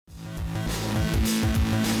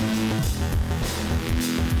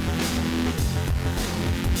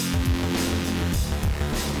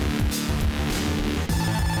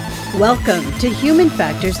Welcome to Human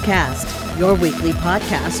Factors Cast, your weekly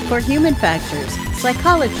podcast for human factors,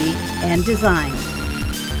 psychology, and design.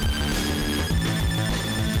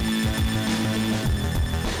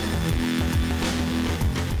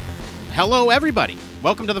 Hello, everybody.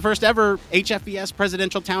 Welcome to the first ever HFES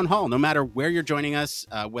Presidential Town Hall. No matter where you're joining us,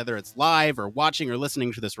 whether it's live or watching or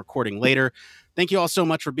listening to this recording later, thank you all so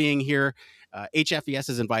much for being here. HFES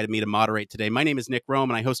has invited me to moderate today. My name is Nick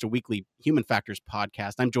Rome, and I host a weekly Human Factors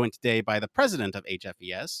podcast. I'm joined today by the president of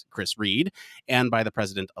HFES, Chris Reed, and by the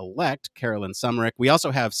president-elect, Carolyn Summerick. We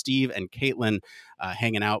also have Steve and Caitlin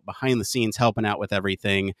hanging out behind the scenes, helping out with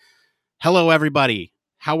everything. Hello, everybody.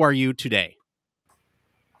 How are you today?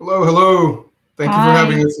 Hello. Thank you for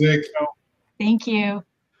having us, Nick. Thank you.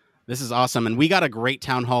 This is awesome. And we got a great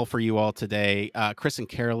town hall for you all today. Chris and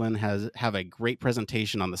Carolyn have a great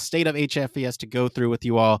presentation on the state of HFES to go through with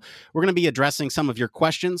you all. We're going to be addressing some of your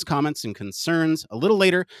questions, comments, and concerns a little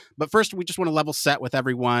later. But first, we just want to level set with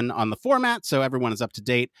everyone on the format so everyone is up to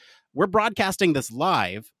date. We're broadcasting this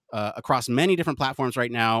live across many different platforms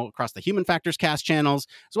right now, across the Human Factors Cast channels,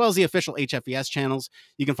 as well as the official HFES channels.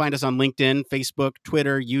 You can find us on LinkedIn, Facebook,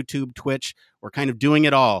 Twitter, YouTube, Twitch. We're kind of doing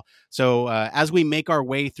it all. So as we make our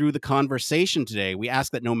way through the conversation today, we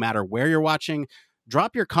ask that no matter where you're watching,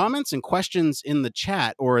 drop your comments and questions in the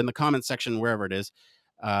chat or in the comments section, wherever it is.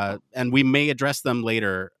 And we may address them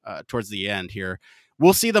later towards the end here.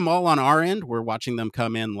 We'll see them all on our end. We're watching them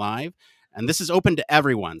come in live. And this is open to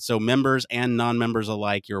everyone. So members and non-members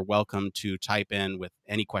alike, you're welcome to type in with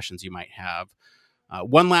any questions you might have.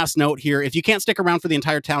 One last note here. If you can't stick around for the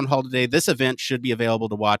entire town hall today, this event should be available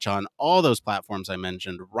to watch on all those platforms I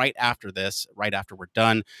mentioned right after this, right after we're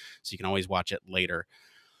done. So you can always watch it later.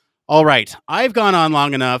 All right. I've gone on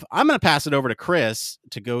long enough. I'm going to pass it over to Chris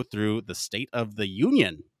to go through the State of the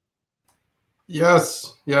Union.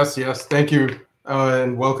 Yes. Thank you.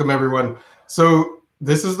 And welcome, everyone. So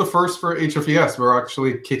this is the first for HFES. We're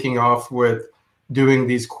actually kicking off with doing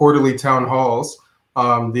these quarterly town halls.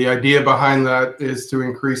 The idea behind that is to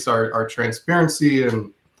increase our transparency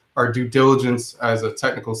and our due diligence as a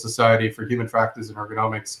technical society for human factors and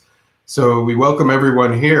ergonomics. So we welcome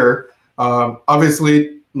everyone here.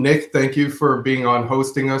 Obviously, Nick, thank you for being on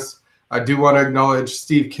hosting us. I do want to acknowledge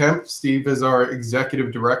Steve Kemp. Steve is our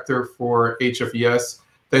executive director for HFES.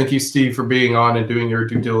 Thank you, Steve, for being on and doing your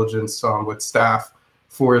due diligence with staff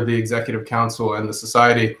for the Executive Council and the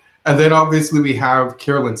Society. And then obviously we have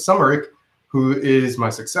Carolyn Summerick, who is my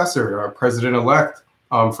successor, our president-elect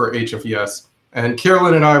for HFES. And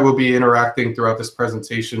Carolyn and I will be interacting throughout this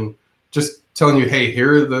presentation, just telling you, hey,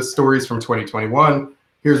 here are the stories from 2021.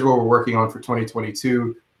 Here's what we're working on for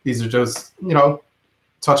 2022. These are just,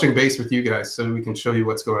 touching base with you guys so we can show you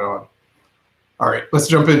what's going on. All right, let's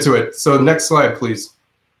jump into it. So next slide, please.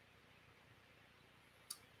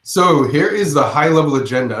 So here is the high-level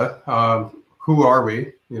agenda. Who are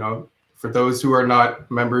we? For those who are not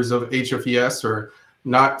members of HFES or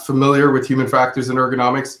not familiar with human factors and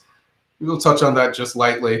ergonomics, we'll touch on that just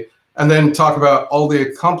lightly, and then talk about all the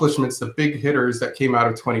accomplishments, the big hitters that came out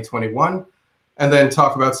of 2021, and then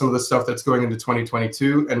talk about some of the stuff that's going into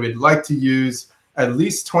 2022. And we'd like to use at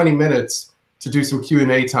least 20 minutes to do some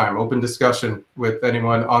Q&A time, open discussion with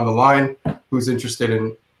anyone on the line who's interested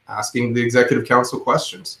in asking the Executive Council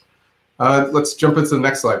questions. Let's jump into the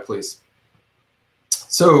next slide, please.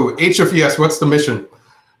 So HFES, what's the mission?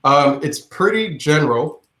 It's pretty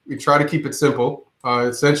general. We try to keep it simple.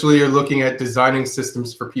 Essentially, you're looking at designing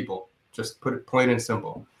systems for people. Just put it plain and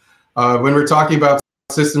simple. When we're talking about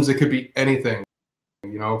systems, it could be anything,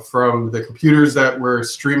 from the computers that we're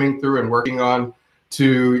streaming through and working on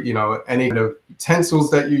to, any kind of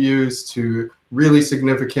utensils that you use to really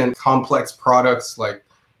significant complex products like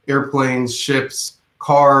airplanes, ships,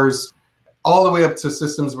 cars, all the way up to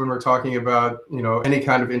systems when we're talking about, any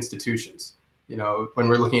kind of institutions, when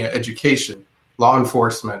we're looking at education, law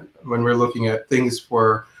enforcement, when we're looking at things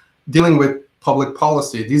for dealing with public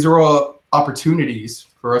policy. These are all opportunities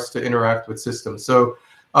for us to interact with systems. So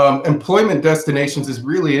employment destinations is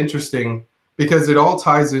really interesting because it all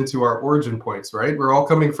ties into our origin points, right? We're all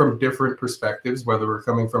coming from different perspectives, whether we're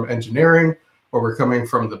coming from engineering or we're coming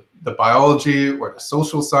from the biology or the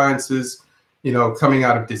social sciences, coming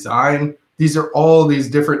out of design. These are all these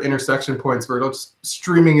different intersection points where it's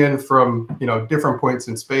streaming in from, different points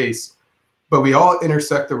in space, but we all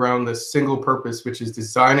intersect around this single purpose, which is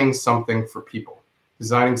designing something for people,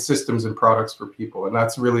 designing systems and products for people. And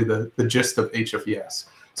that's really the gist of HFES.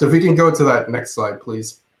 So if we can go to that next slide,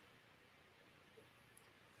 please.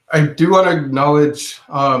 I do want to acknowledge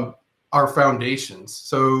our foundations.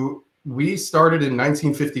 So we started in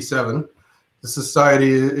 1957. The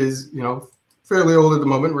society is, fairly old at the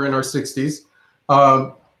moment. We're in our 60s.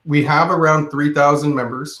 We have around 3,000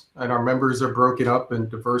 members, and our members are broken up and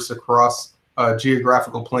diverse across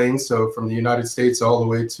geographical planes. So from the United States all the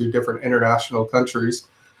way to different international countries.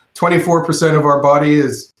 24% of our body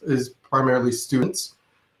is primarily students.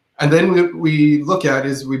 And then we look at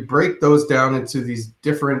is we break those down into these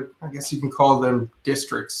different, I guess you can call them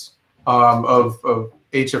districts of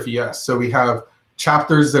HFES. So we have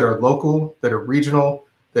chapters that are local, that are regional,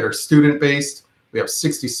 that are student-based. We have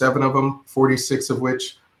 67 of them, 46 of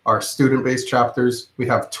which are student-based chapters. We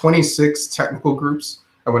have 26 technical groups.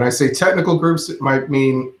 And when I say technical groups, it might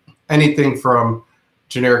mean anything from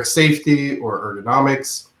generic safety or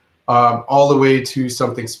ergonomics, all the way to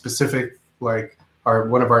something specific like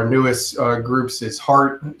one of our newest groups is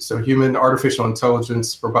HART, so Human Artificial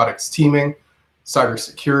Intelligence Robotics Teaming,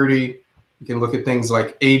 cybersecurity. You can look at things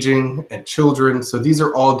like aging and children. So these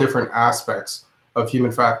are all different aspects of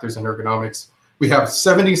human factors and ergonomics. We have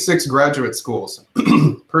 76 graduate schools,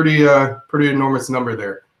 pretty enormous number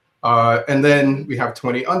there. And then we have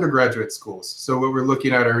 20 undergraduate schools. So what we're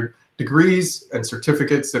looking at are degrees and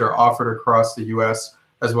certificates that are offered across the US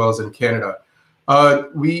as well as in Canada.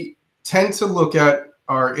 We tend to look at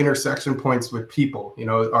our intersection points with people,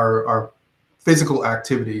 our physical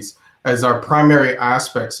activities as our primary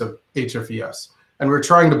aspects of HFES. And we're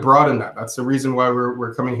trying to broaden that. That's the reason why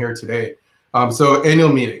we're coming here today. So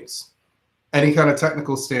annual meetings, any kind of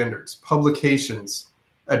technical standards, publications,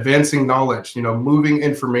 advancing knowledge, moving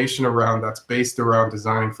information around that's based around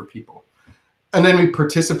design for people. And then we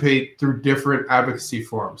participate through different advocacy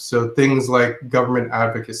forums. So things like government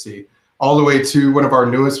advocacy, all the way to one of our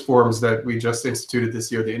newest forums that we just instituted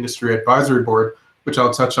this year, the Industry Advisory Board, which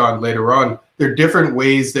I'll touch on later on. There are different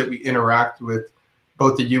ways that we interact with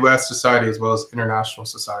both the US society as well as international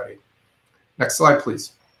society. Next slide,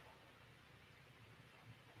 please.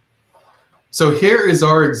 So here is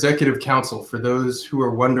our executive council for those who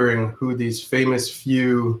are wondering who these famous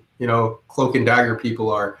few, cloak and dagger people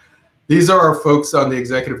are. These are our folks on the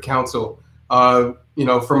executive council.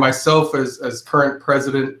 For myself as current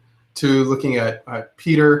president, to looking at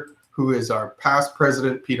Peter, who is our past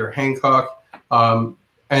president, Peter Hancock, and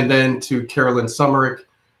then to Carolyn Summerick.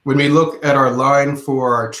 When we look at our line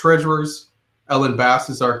for our treasurers, Ellen Bass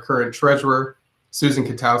is our current treasurer, Susan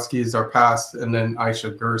Katowski is our past, and then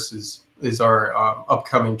Aisha Gers is our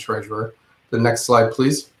upcoming treasurer. The next slide,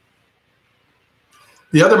 please.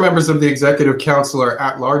 The other members of the executive council are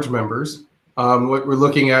at-large members. What we're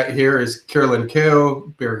looking at here is Carolyn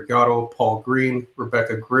Kao, Barry Gatto, Paul Green,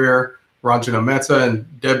 Rebecca Greer, Ranjana Mehta,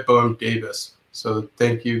 and Deb Boehm Davis. So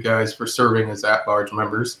thank you guys for serving as at-large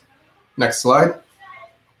members. Next slide.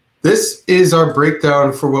 This is our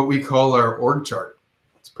breakdown for what we call our org chart.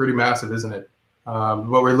 It's pretty massive, isn't it?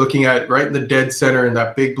 What we're looking at right in the dead center in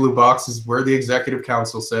that big blue box is where the executive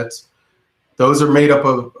council sits. Those are made up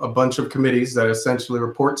of a bunch of committees that essentially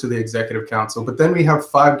report to the executive council, but then we have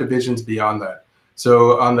 5 divisions beyond that.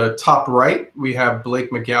 So on the top right, we have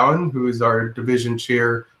Blake McGowan, who is our division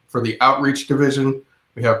chair for the outreach division.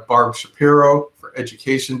 We have Barb Shapiro for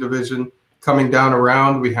education division. Coming down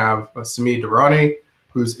around, we have Sami Durrani,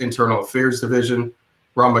 who's internal affairs division,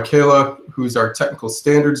 Ram Michaela, who's our technical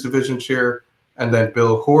standards division chair, and then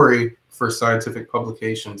Bill Horry for scientific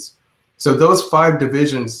publications. So those 5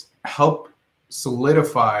 divisions help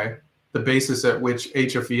solidify the basis at which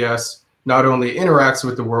HFES not only interacts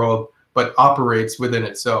with the world, but operates within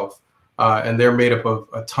itself. And they're made up of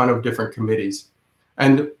a ton of different committees.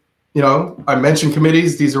 And, I mentioned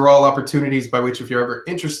committees. These are all opportunities by which if you're ever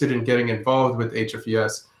interested in getting involved with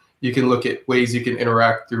HFES, you can look at ways you can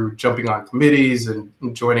interact through jumping on committees and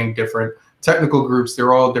joining different technical groups.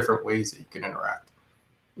 They're all different ways that you can interact.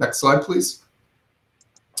 Next slide, please.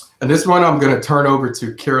 And this one I'm going to turn over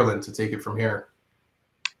to Carolyn to take it from here.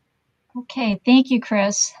 Okay, thank you,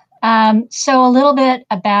 Chris. So a little bit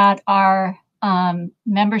about our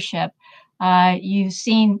membership. You've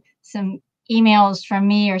seen some emails from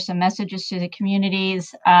me or some messages to the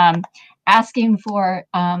communities asking for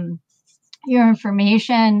your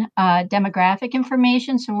information, demographic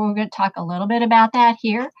information. So we're going to talk a little bit about that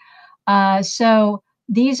here. So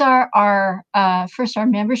these are our first our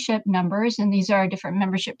membership numbers, and these are different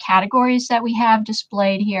membership categories that we have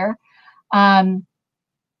displayed here.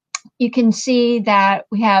 You can see that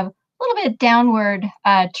we have a little bit downward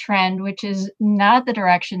trend, which is not the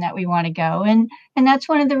direction that we want to go. And that's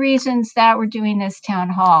one of the reasons that we're doing this town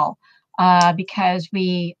hall, because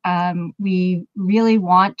we really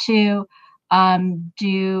want to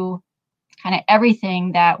do kind of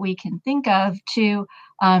everything that we can think of to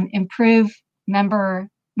improve membership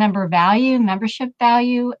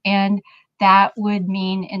value, and that would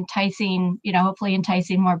mean enticing, hopefully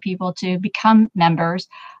enticing more people to become members.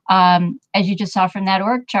 As you just saw from that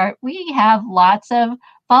org chart, we have lots of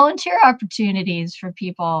volunteer opportunities for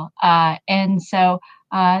people. And so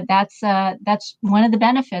that's one of the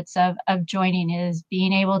benefits of joining, is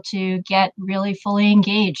being able to get really fully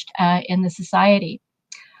engaged in the society.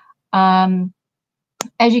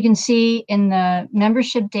 As you can see in the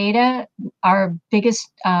membership data, our biggest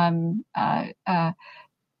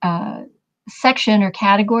section or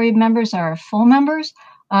category of members are full members.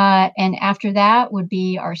 And after that would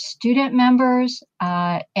be our student members.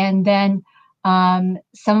 And then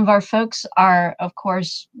some of our folks are, of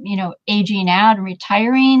course, aging out and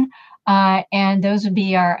retiring. And those would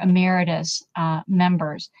be our emeritus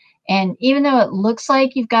members. And even though it looks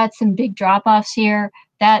like you've got some big drop-offs here,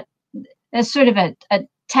 that's sort of a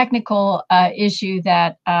technical issue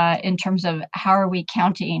that in terms of how are we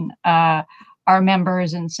counting our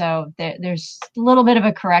members. And so there's a little bit of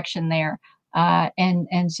a correction there.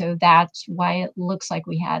 And so that's why it looks like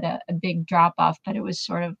we had a big drop off, but it was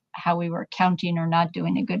sort of how we were counting or not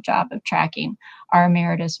doing a good job of tracking our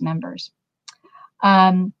emeritus members.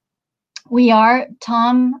 Tom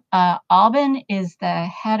Albin is the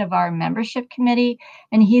head of our membership committee,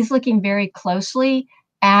 and he's looking very closely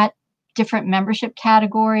at different membership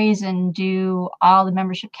categories and do all the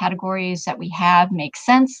membership categories that we have make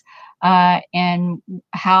sense, and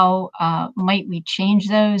how might we change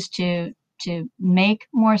those to make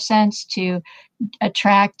more sense to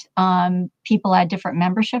attract people at different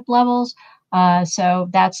membership levels. So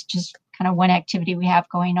that's just kind of one activity we have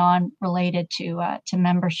going on related to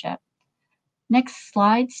membership. Next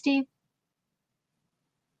slide, Steve.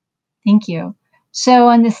 Thank you. So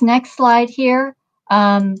on this next slide here,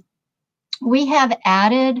 we have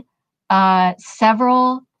added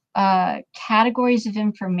several categories of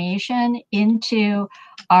information into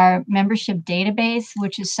our membership database,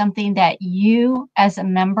 which is something that you as a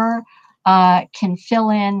member can fill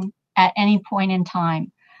in at any point in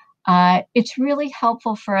time. It's really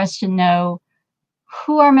helpful for us to know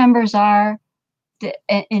who our members are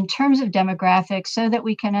in terms of demographics, so that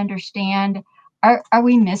we can understand, are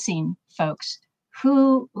we missing folks?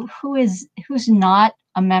 Who's not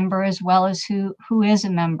a member as well as who is a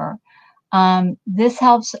member? This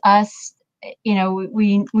helps us,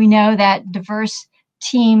 we know that diverse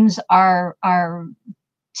teams are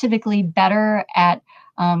typically better at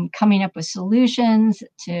coming up with solutions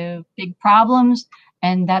to big problems,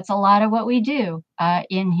 and that's a lot of what we do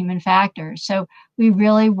in Human Factors. So we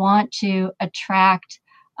really want to attract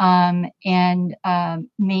and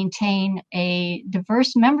maintain a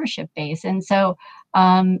diverse membership base, and so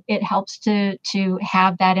it helps to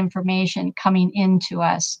have that information coming into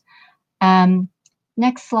us.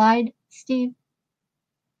 Next slide, Steve.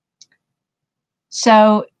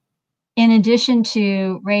 So in addition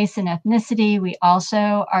to race and ethnicity, we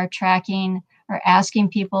also are tracking or asking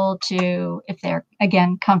people to, if they're,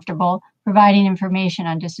 again, comfortable, providing information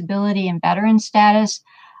on disability and veteran status.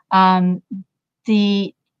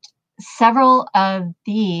 Several of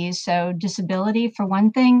these, so disability for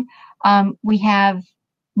one thing, we have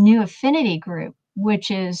new affinity group,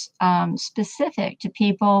 which is specific to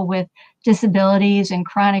people with disabilities and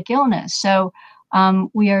chronic illness. So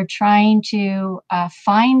we are trying to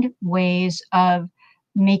find ways of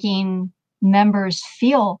making members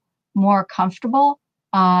feel more comfortable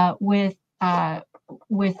with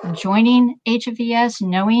joining HFES,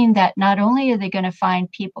 knowing that not only are they going to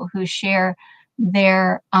find people who share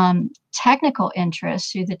their technical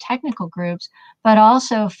interests through the technical groups, but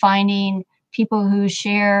also finding people who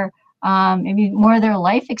share maybe more of their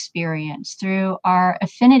life experience through our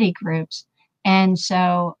affinity groups. And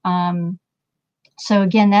so, so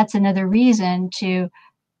again, that's another reason to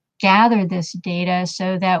gather this data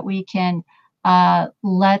so that we can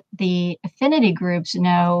let the affinity groups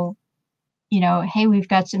know, hey, we've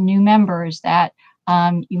got some new members that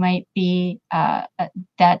you might be,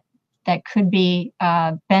 that could be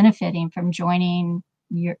benefiting from joining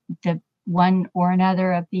the one or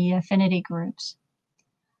another of the affinity groups.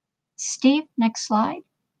 Steve, next slide.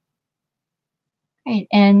 Great.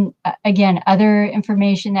 And again, other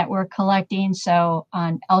information that we're collecting, so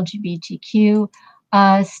on LGBTQ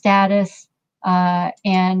status,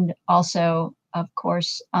 and also, of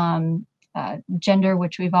course, gender,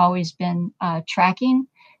 which we've always been tracking.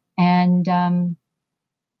 And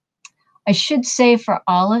I should say for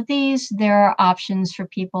all of these, there are options for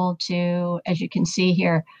people to, as you can see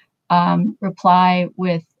here, reply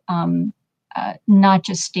with not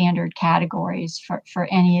just standard categories for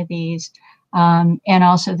any of these. And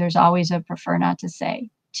also there's always a prefer not to say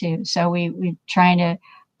too. So we're trying to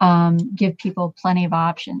give people plenty of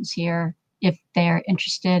options here if you're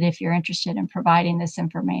interested in providing this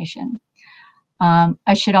information.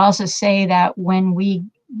 I should also say that when we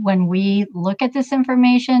look at this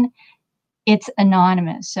information, it's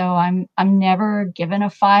anonymous. So I'm never given a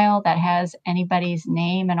file that has anybody's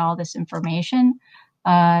name and all this information.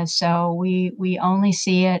 So we only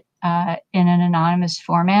see it in an anonymous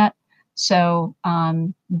format. So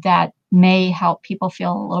that may help people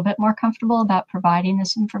feel a little bit more comfortable about providing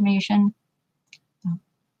this information.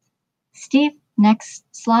 Steve, next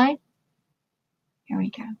slide. Here we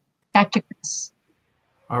go. Back to Chris.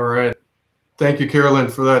 All right. Thank you, Carolyn,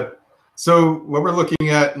 for that. So what we're looking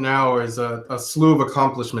at now is a slew of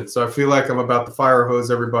accomplishments. So I feel like I'm about to fire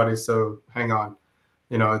hose everybody. So hang on.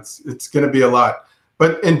 It's going to be a lot.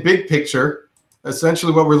 But in big picture,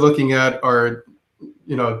 essentially what we're looking at are,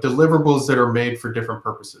 deliverables that are made for different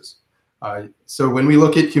purposes. So when we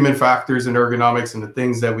look at human factors and ergonomics and the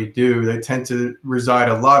things that we do, they tend to reside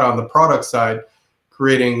a lot on the product side,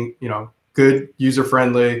 creating, good,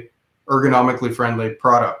 user-friendly, ergonomically friendly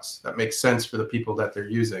products that make sense for the people that they're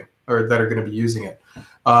using or that are going to be using it.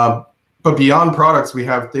 But beyond products, we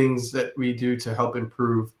have things that we do to help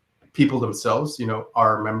improve people themselves,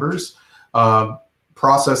 our members,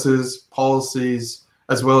 processes, policies,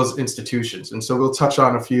 as well as institutions. And so we'll touch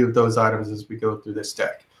on a few of those items as we go through this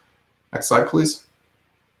deck. Next slide, please.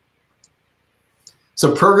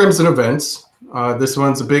 So programs and events. This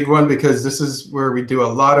one's a big one because this is where we do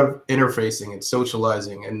a lot of interfacing and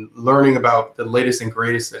socializing and learning about the latest and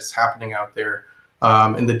greatest that's happening out there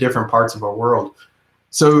in the different parts of our world.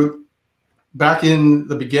 So back in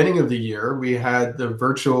the beginning of the year, we had the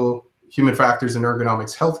virtual Human Factors and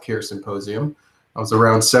Ergonomics Healthcare Symposium. I was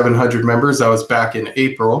around 700 members. That was back in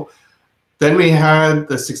April. Then we had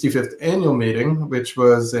the 65th annual meeting, which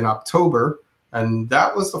was in October. And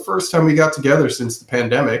that was the first time we got together since the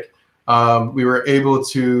pandemic. We were able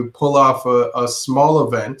to pull off a small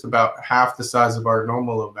event, about half the size of our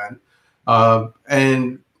normal event.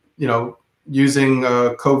 And, using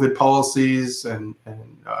COVID policies and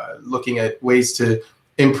looking at ways to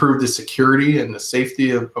improve the security and the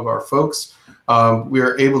safety of our folks, we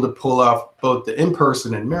were able to pull off both the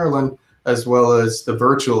in-person in Maryland as well as the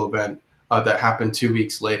virtual event that happened 2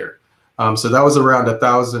 weeks later. So that was around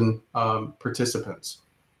 1,000 participants.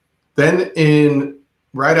 Then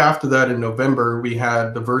right after that in November, we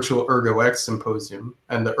had the virtual ErgoX Symposium,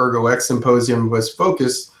 and the ErgoX Symposium was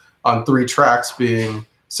focused on 3 tracks, being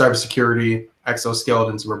cybersecurity,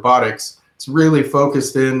 exoskeletons, robotics. It's really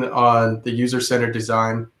focused in on the user-centered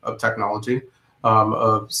design of technology,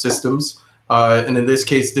 of systems. And in this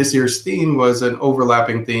case, this year's theme was an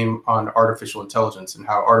overlapping theme on artificial intelligence and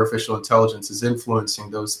how artificial intelligence is influencing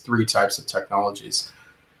those 3 types of technologies.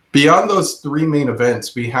 Beyond those 3 main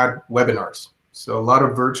events, we had webinars. So a lot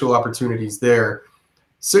of virtual opportunities there,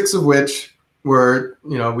 6 of which were,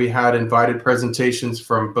 we had invited presentations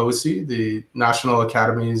from BOCE, the National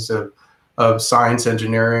Academies of Science,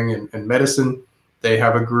 Engineering, and Medicine. They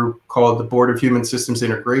have a group called the Board of Human Systems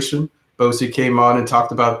Integration. BOCE came on and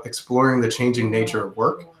talked about exploring the changing nature of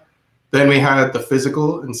work. Then we had the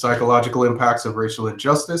physical and psychological impacts of racial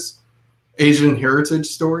injustice. Asian heritage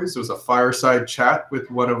stories. It was a fireside chat with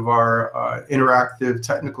one of our interactive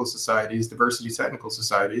technical societies, diversity technical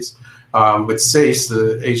societies, with SACE,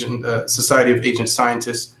 the Asian Society of Asian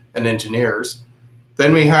Scientists and Engineers.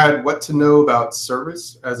 Then we had what to know about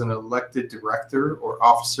service as an elected director or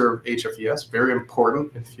officer of HFES. Very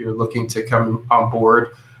important if you're looking to come on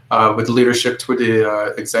board with leadership to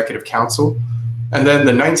the Executive Council. And then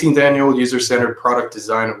the 19th Annual User-Centered Product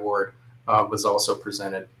Design Award was also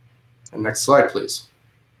presented. And next slide, please.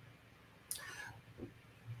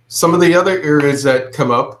 Some of the other areas that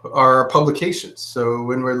come up are publications. So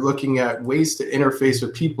when we're looking at ways to interface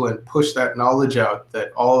with people and push that knowledge out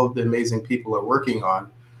that all of the amazing people are working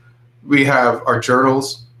on, we have our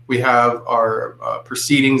journals, we have our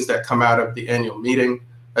proceedings that come out of the annual meeting,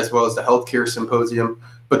 as well as the healthcare symposium.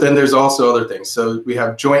 But then there's also other things. So we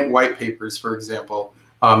have joint white papers, for example,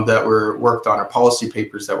 that were worked on, or policy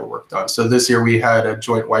papers that were worked on. So this year we had a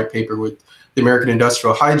joint white paper with the American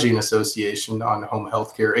Industrial Hygiene Association on home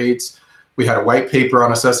healthcare aids. We had a white paper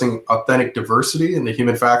on assessing authentic diversity in the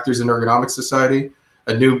Human Factors and Ergonomics Society,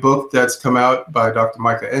 a new book that's come out by Dr.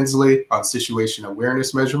 Micah Ensley on situation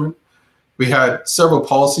awareness measurement. We had several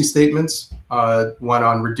policy statements, one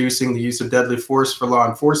on reducing the use of deadly force for law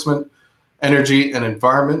enforcement, energy and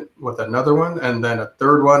environment with another one, and then a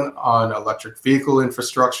third one on electric vehicle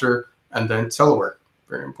infrastructure, and then telework,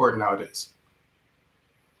 very important nowadays.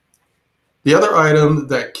 The other item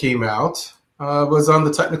that came out was on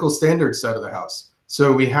the technical standards side of the house.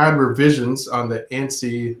 So we had revisions on the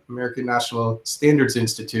ANSI, American National Standards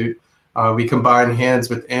Institute, We combined hands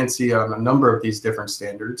with ANSI on a number of these different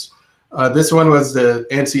standards. This one was the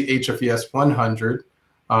ANSI HFES 100,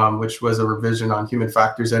 which was a revision on human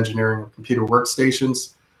factors engineering of computer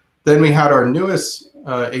workstations. Then we had our newest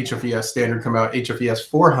HFES standard come out, HFES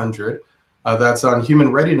 400. That's on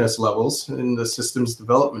human readiness levels in the systems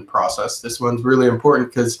development process. This one's really important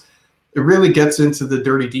because it really gets into the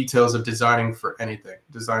dirty details of designing for anything,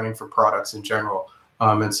 designing for products in general.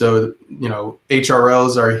 And so,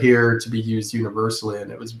 HRLs are here to be used universally,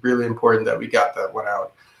 and it was really important that we got that one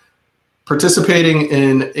out. Participating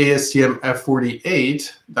in ASTM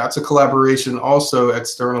F48, that's a collaboration also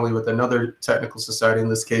externally with another technical society, in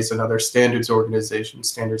this case, another standards organization,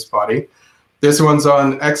 standards body. This one's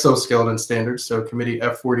on exoskeleton standards, so Committee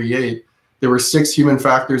F48. There were 6 human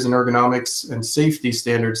factors in ergonomics and safety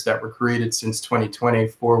standards that were created since 2020,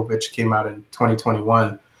 4 of which came out in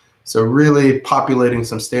 2021. So really populating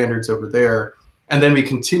some standards over there. And then we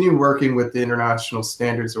continue working with the International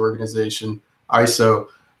Standards Organization, ISO,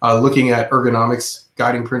 looking at ergonomics,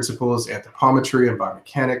 guiding principles, anthropometry and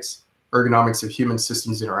biomechanics, ergonomics of human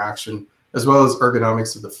systems interaction, as well as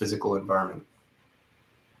ergonomics of the physical environment.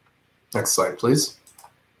 Next slide, please.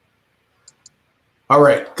 All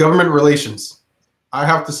right, government relations. I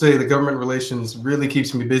have to say the government relations really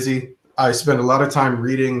keeps me busy. I spend a lot of time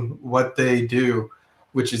reading what they do,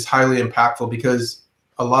 which is highly impactful because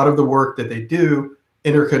a lot of the work that they do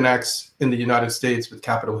interconnects in the United States with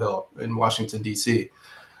Capitol Hill in Washington, D.C.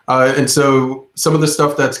 And so some of the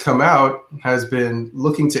stuff that's come out has been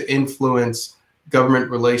looking to influence government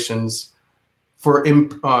relations for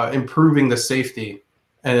improving the safety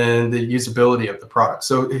and the usability of the product.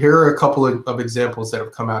 So here are a couple of examples that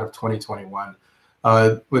have come out of 2021.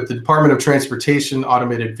 With the Department of Transportation,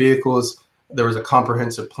 automated vehicles, there was a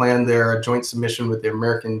comprehensive plan there, a joint submission with the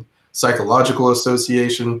American Psychological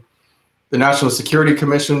Association. The National Security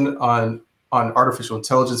Commission on Artificial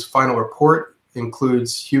Intelligence final report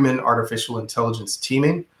includes human artificial intelligence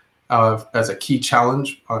teaming as a key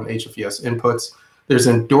challenge on HFES inputs. There's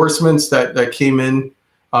endorsements that came in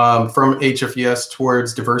from HFES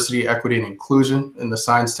towards diversity, equity, and inclusion in the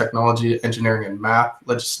science, technology, engineering, and math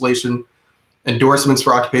legislation. Endorsements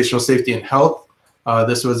for occupational safety and health.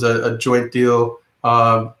 This was a joint deal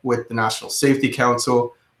with the National Safety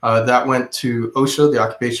Council. That went to OSHA, the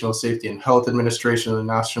Occupational Safety and Health Administration, and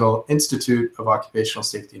the National Institute of Occupational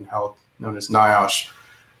Safety and Health, known as NIOSH.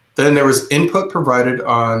 Then there was input provided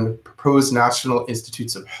on proposed National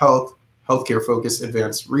Institutes of Health, healthcare-focused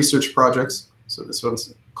advanced research projects. So this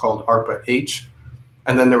one's called ARPA-H.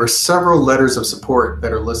 And then there were several letters of support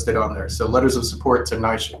that are listed on there. So letters of support to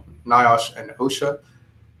NIOSH and OSHA,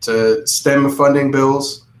 to STEM funding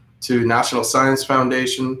bills, to National Science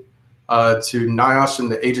Foundation, to NIOSH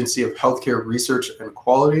and the Agency of Healthcare Research and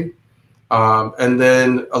Quality, and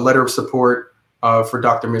then a letter of support for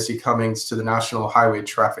Dr. Missy Cummings to the National Highway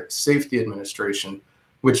Traffic Safety Administration,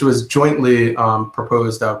 which was jointly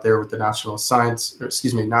proposed out there with the National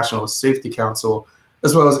Safety Council,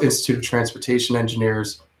 as well as Institute of Transportation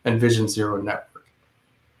Engineers and Vision Zero Network.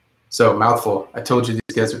 So mouthful. I told you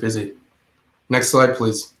these guys are busy. Next slide,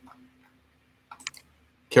 please.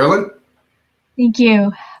 Carolyn? Thank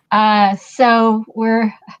you. So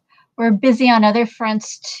we're busy on other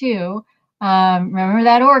fronts too. Remember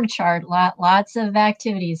that org chart, lots of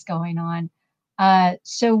activities going on.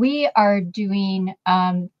 So we are doing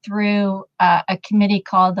through a committee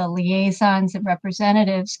called the Liaisons and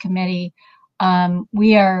Representatives Committee.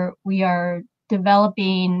 We are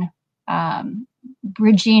developing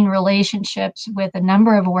bridging relationships with a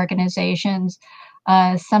number of organizations,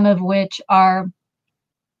 some of which are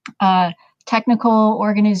technical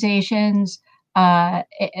organizations,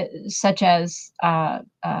 such as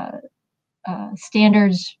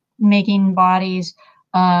standards making bodies,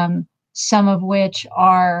 some of which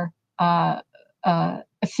are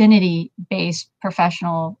affinity-based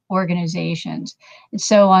professional organizations. And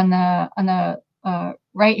so on the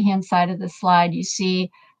right-hand side of the slide, you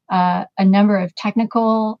see a number of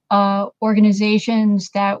technical organizations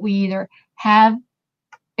that we either have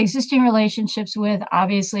existing relationships with.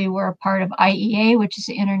 Obviously, we're a part of IEA, which is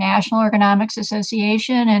the International Ergonomics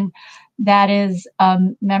Association, and that is a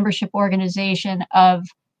membership organization of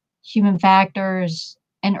human factors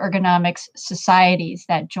and ergonomics societies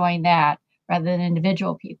that join that rather than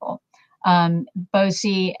individual people.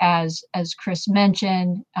 BOCE, as Chris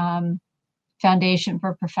mentioned, Foundation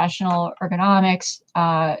for Professional Ergonomics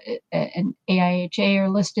and AIHA are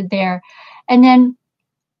listed there. And then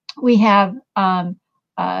we have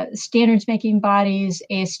standards making bodies,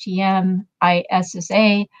 ASTM,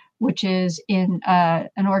 ISSA, which is in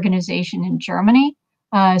an organization in Germany.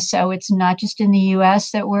 So it's not just in the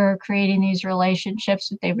US that we're creating these relationships,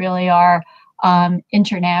 but they really are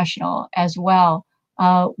international as well.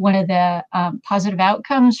 One of the positive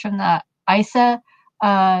outcomes from the ISA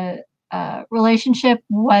relationship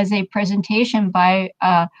was a presentation by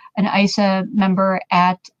an ISA member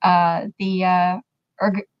at the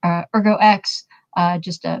ErgoX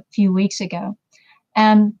just a few weeks ago.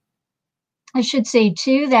 And I should say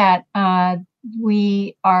too that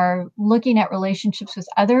we are looking at relationships with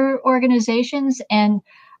other organizations, and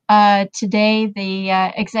today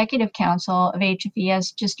the Executive Council of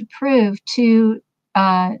HFES just approved 2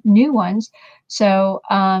 new ones. So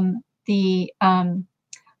the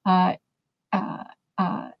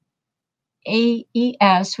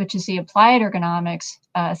AES, which is the Applied Ergonomics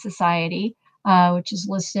Society, which is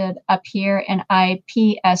listed up here, and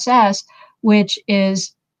IPSS, which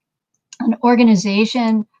is an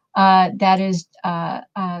organization that is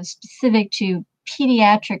specific to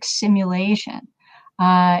pediatric simulation.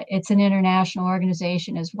 It's an international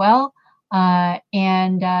organization as well,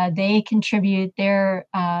 and they contribute. They're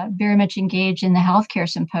very much engaged in the healthcare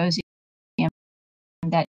symposium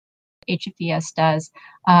that HFES does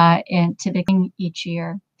in typically each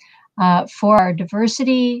year. For our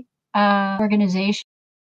diversity organizations,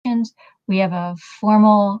 we have a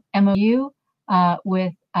formal MOU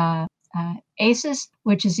with ASIS,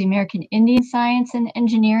 which is the American Indian Science and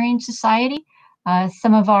Engineering Society.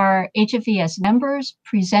 Some of our HFES members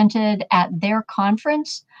presented at their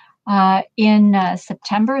conference in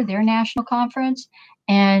September, their national conference,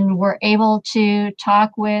 and were able to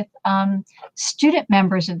talk with student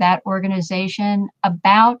members of that organization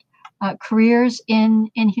about careers in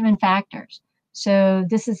human factors. So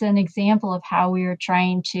this is an example of how we are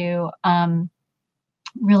trying to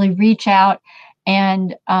really reach out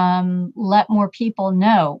and let more people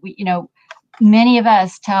know. Many of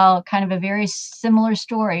us tell kind of a very similar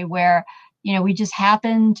story where, we just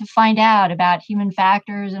happened to find out about human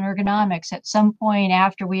factors and ergonomics at some point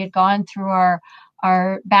after we had gone through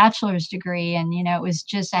our bachelor's degree, and it was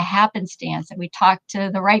just a happenstance that we talked to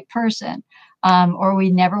the right person, or we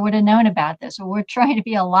never would have known about this. So we're trying to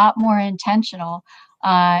be a lot more intentional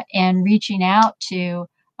and reaching out to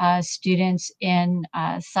students in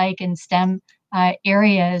psych and STEM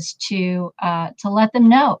areas to let them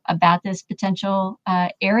know about this potential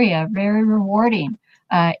area, very rewarding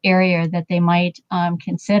area that they might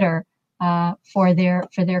consider for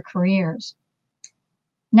their careers.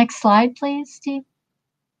 Next slide, please, Steve.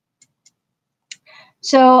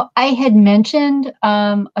 So I had mentioned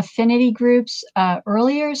affinity groups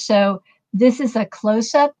earlier. So this is a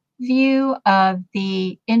close-up view of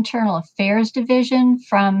the Internal Affairs Division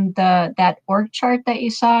from that org chart that you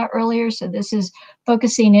saw earlier. So this is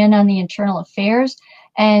focusing in on the internal affairs.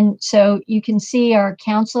 And so you can see our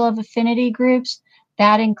Council of Affinity Groups.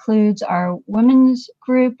 That includes our women's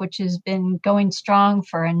group, which has been going strong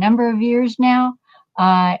for a number of years now,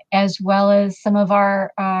 as well as some of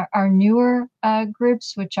our newer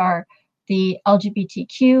groups, which are the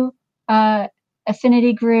LGBTQ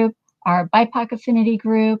affinity group, our BIPOC affinity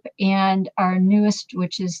group, and our newest,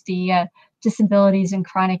 which is the Disabilities and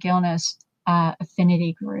Chronic Illness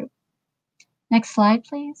affinity group. Next slide,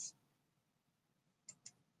 please.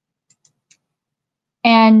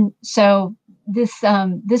 And so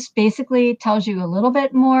this basically tells you a little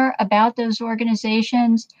bit more about those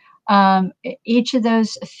organizations. Each of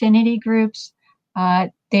those affinity groups,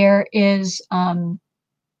 there's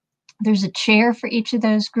a chair for each of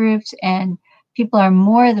those groups, and people are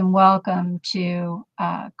more than welcome to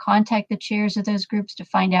contact the chairs of those groups to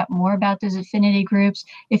find out more about those affinity groups.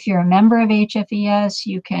 If you're a member of HFES,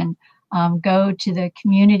 you can go to the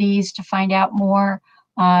communities to find out more.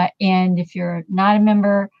 And if you're not a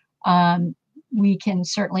member, we can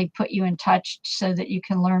certainly put you in touch so that you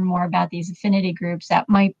can learn more about these affinity groups. That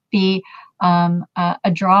might be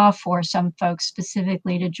a draw for some folks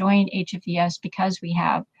specifically to join HFES because we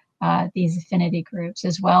have these affinity groups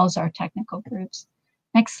as well as our technical groups.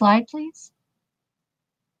 Next slide, please.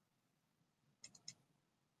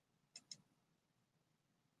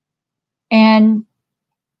 And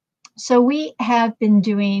so we have been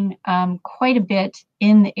doing quite a bit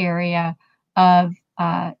in the area of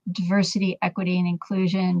diversity, equity, and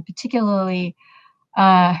inclusion, particularly,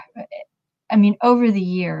 over the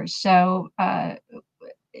years. So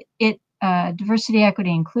diversity,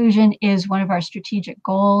 equity, inclusion is one of our strategic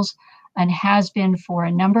goals and has been for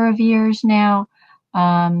a number of years now.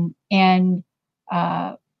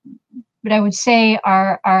 But I would say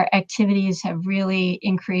our activities have really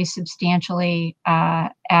increased substantially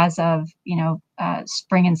as of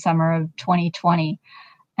spring and summer of 2020.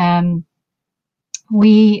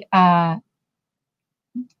 We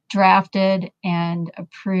drafted and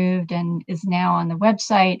approved and is now on the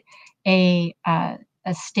website a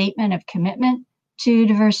statement of commitment to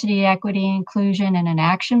diversity, equity, inclusion, and an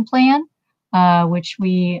action plan, which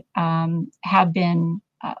we have been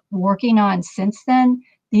working on since then.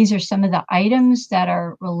 These are some of the items that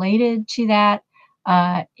are related to that.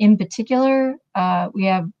 In particular, we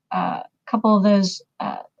have a couple of those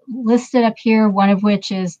listed up here, one of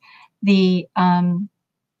which is the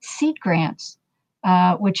seed grants,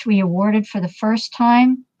 which we awarded for the first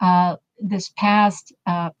time this past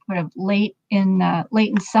late in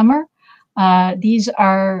summer. These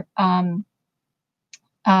are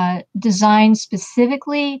designed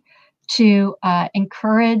specifically to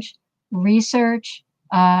encourage research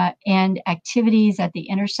and activities at the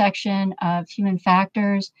intersection of human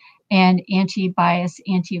factors and anti-bias,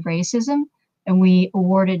 anti-racism. And we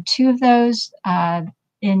awarded 2 of those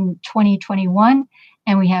in 2021.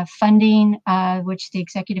 And we have funding, which the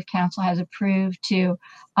Executive Council has approved to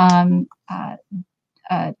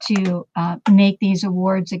make these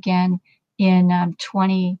awards again in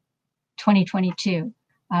 2022.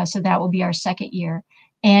 So that will be our second year.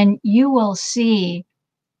 And you will see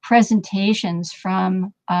presentations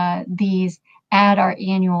from these at our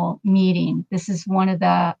annual meeting. This is one of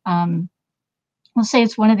the, we'll say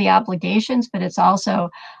it's one of the obligations, but it's also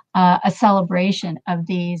a celebration of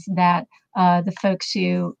these that the folks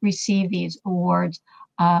who receive these awards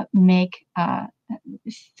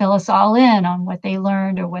fill us all in on what they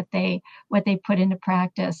learned or what they put into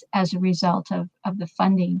practice as a result of the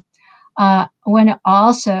funding. I want to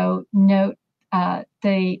also note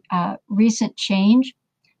the recent change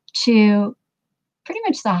to pretty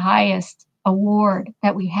much the highest award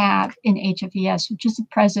that we have in HFES, which is the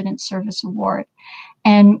President's Service Award.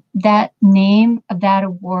 And that name of that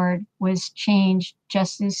award was changed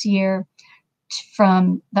just this year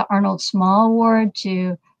from the Arnold Small Award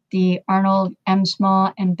to the Arnold M.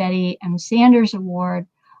 Small and Betty M. Sanders Award,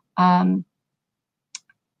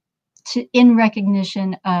 in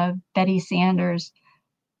recognition of Betty Sanders'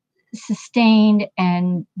 sustained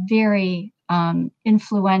and very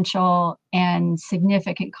influential and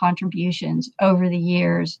significant contributions over the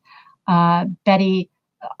years. Betty,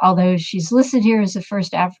 although she's listed here as the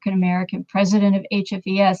first African-American president of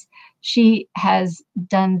HFES, she has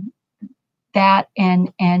done that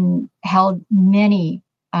and held many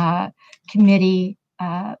committee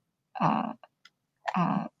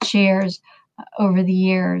chairs over the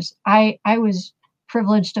years. I was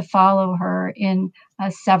privileged to follow her in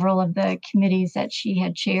several of the committees that she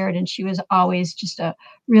had chaired, and she was always just a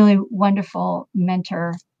really wonderful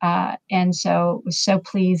mentor. And so was so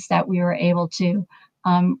pleased that we were able to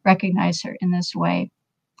recognize her in this way.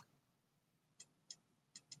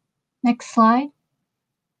 Next slide.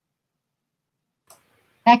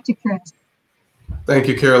 Back to Chris. Thank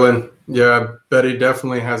you, Carolyn. Yeah, Betty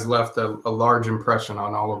definitely has left a large impression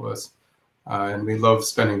on all of us, and we love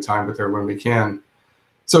spending time with her when we can.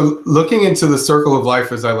 So looking into the circle of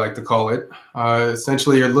life, as I like to call it,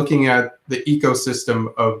 essentially you're looking at the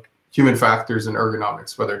ecosystem of human factors and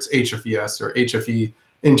ergonomics, whether it's HFES or HFE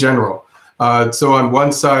in general. So on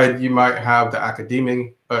one side, you might have the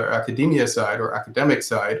academia side or academic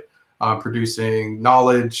side, producing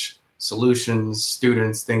knowledge, solutions,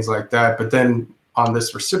 students, things like that. But then on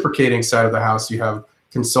this reciprocating side of the house, you have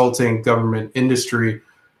consulting, government, industry,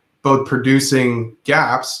 both producing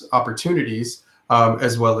gaps, opportunities,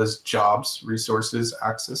 as well as jobs, resources,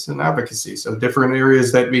 access, and advocacy. So different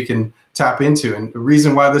areas that we can tap into. And the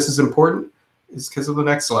reason why this is important is because of the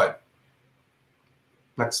next slide.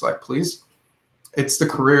 Next slide, please. It's the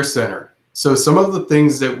Career Center. So some of the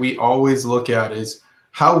things that we always look at is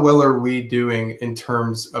how well are we doing in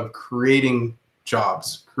terms of creating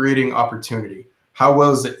jobs, creating opportunity? How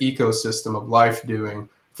well is the ecosystem of life doing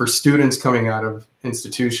for students coming out of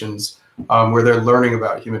institutions where they're learning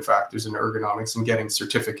about human factors and ergonomics and getting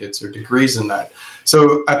certificates or degrees in that?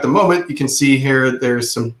 So at the moment, you can see here,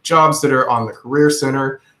 there's some jobs that are on the Career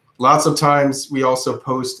Center. Lots of times we also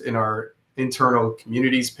post in our internal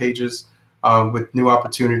communities pages with new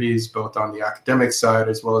opportunities, both on the academic side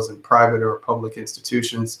as well as in private or public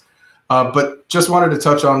institutions. But just wanted to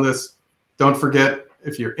touch on this. Don't forget,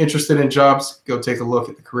 if you're interested in jobs, go take a look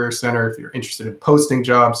at the Career Center. If you're interested in posting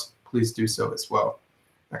jobs, please do so as well.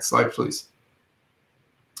 Next slide, please.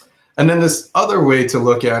 And then this other way to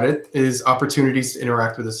look at it is opportunities to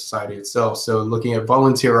interact with the society itself. So looking at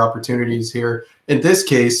volunteer opportunities here, in this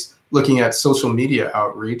case, looking at social media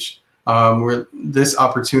outreach, where this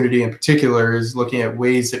opportunity in particular is looking at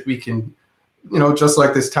ways that we can, just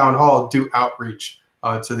like this town hall, do outreach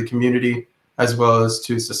to the community as well as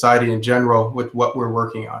to society in general with what we're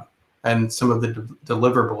working on. and some of the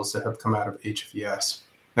deliverables that have come out of HFES.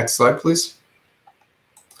 Next slide, please.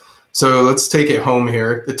 So let's take it home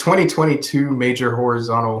here. The 2022 major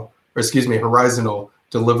horizontal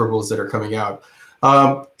deliverables that are coming out.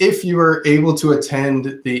 If you were able to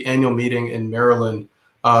attend the annual meeting in Maryland,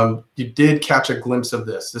 you did catch a glimpse of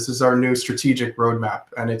this. This is our new strategic roadmap,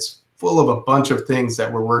 and it's full of a bunch of things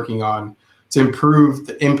that we're working on to improve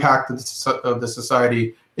the impact of the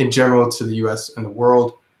society in general to the US and the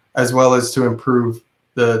world, as well as to improve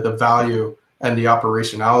the value and the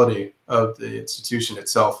operationality of the institution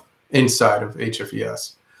itself inside of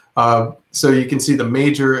HFES. So you can see the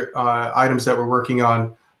major items that we're working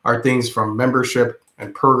on are things from membership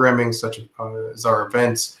and programming, such as our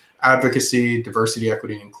events, advocacy, diversity,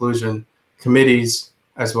 equity, and inclusion, committees,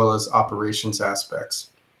 as well as operations aspects.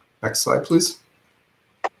 Next slide, please.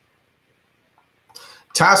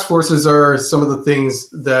 Task forces are some of the things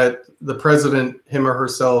that the president, him or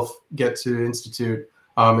herself, get to institute.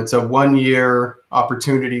 It's a one-year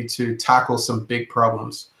opportunity to tackle some big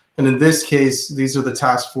problems. And in this case, these are the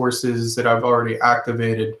task forces that I've already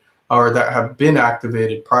activated or that have been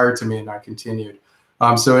activated prior to me, and I continued.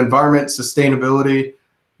 So environment, sustainability,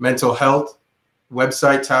 mental health,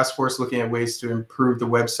 website task force looking at ways to improve the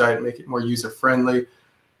website, make it more user-friendly,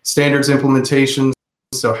 standards implementation.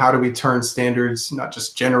 So how do we turn standards, not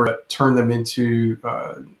just generate, turn them into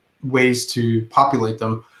ways to populate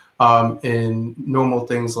them in normal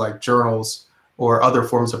things like journals or other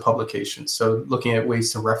forms of publications. So looking at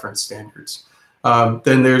ways to reference standards.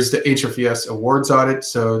 Then there's the HFES awards audit.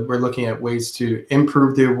 So we're looking at ways to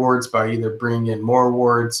improve the awards by either bringing in more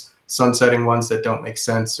awards, sunsetting ones that don't make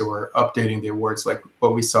sense, or updating the awards like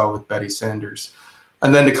what we saw with Betty Sanders.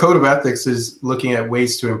 And then the code of ethics is looking at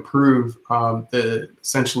ways to improve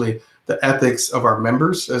essentially the ethics of our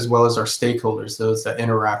members as well as our stakeholders, those that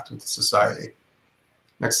interact with society.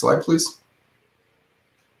 Next slide, please.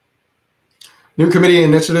 New committee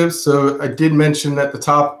initiatives. So I did mention at the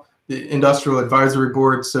top, the Industrial Advisory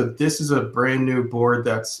Board. So this is a brand new board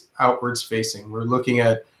that's outwards facing. We're looking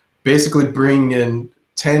at basically bringing in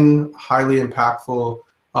 10 highly impactful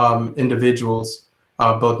individuals,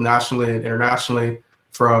 both nationally and internationally,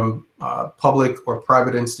 from public or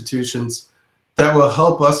private institutions that will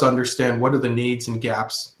help us understand what are the needs and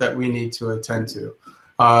gaps that we need to attend to.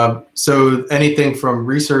 So anything from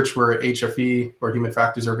research where HFE or human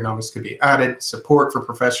factors ergonomics could be added, support for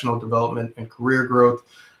professional development and career growth,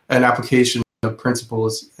 and application of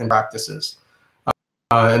principles and practices.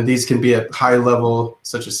 And these can be at high level,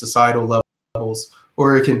 such as societal levels,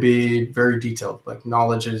 or it can be very detailed, like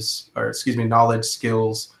knowledge,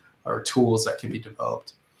 skills, or tools that can be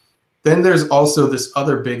developed. Then there's also this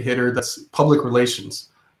other big hitter that's public relations.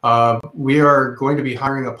 We are going to be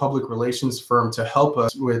hiring a public relations firm to help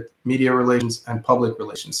us with media relations and public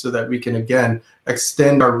relations so that we can, again,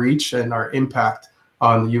 extend our reach and our impact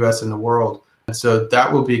on the US and the world. And so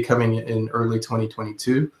that will be coming in early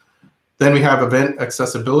 2022. Then we have event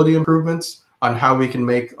accessibility improvements on how we can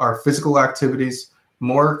make our physical activities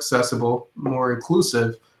more accessible, more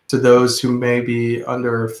inclusive to those who may be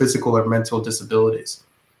under physical or mental disabilities.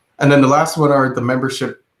 And then the last one are the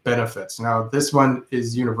membership benefits. Now, this one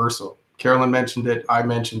is universal. Carolyn mentioned it, I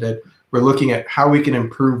mentioned it. We're looking at how we can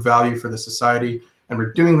improve value for the society, and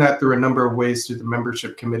we're doing that through a number of ways through the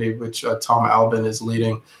membership committee, which Tom Albin is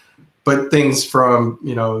leading. But things from,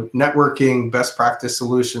 networking, best practice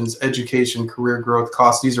solutions, education, career growth,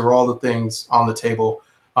 costs, these are all the things on the table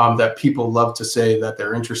that people love to say that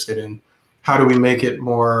they're interested in. How do we make it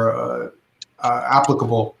more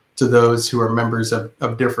applicable to those who are members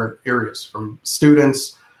of different areas, from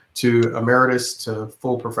students to emeritus to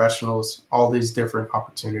full professionals, all these different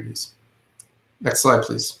opportunities. Next slide,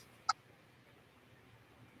 please.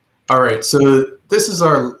 All right, so this is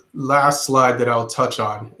our last slide that I'll touch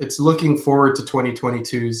on. It's looking forward to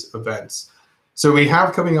 2022's events. So we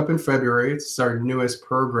have coming up in February, it's our newest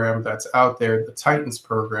program that's out there, the Titans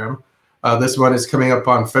program. This one is coming up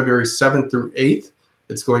on February 7th through 8th.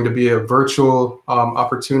 It's going to be a virtual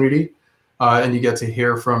opportunity, and you get to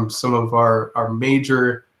hear from some of our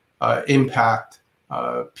major impact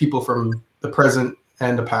people from the present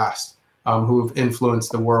and the past who have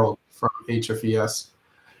influenced the world from HFES.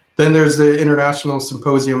 Then there's the International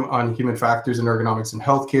Symposium on Human Factors and Ergonomics in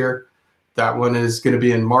Healthcare. That one is going to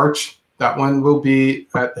be in March. That one will be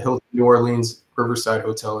at the Hilton New Orleans Riverside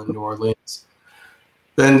Hotel in New Orleans.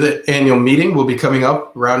 Then the annual meeting will be coming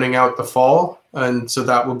up, rounding out the fall. And so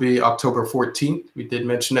that will be October 14th. We did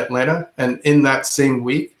mention Atlanta. And in that same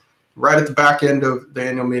week, right at the back end of the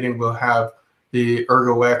annual meeting, we'll have the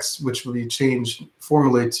ErgoX, which will be changed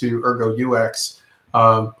formally to Ergo UX.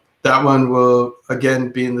 That one will,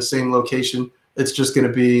 again, be in the same location. It's just going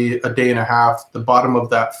to be a day and a half, the bottom of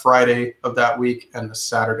that Friday of that week and the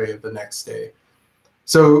Saturday of the next day.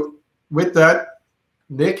 So with that,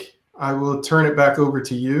 Nick, I will turn it back over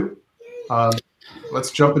to you.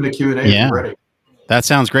 Let's jump into Q&A if you're ready. That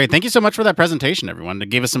sounds great. Thank you so much for that presentation, everyone. It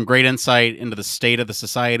gave us some great insight into the state of the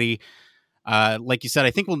society. Like you said,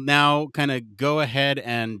 I think we'll now kind of go ahead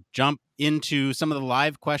and jump into some of the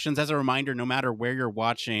live questions. As a reminder, no matter where you're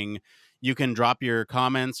watching, you can drop your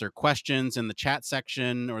comments or questions in the chat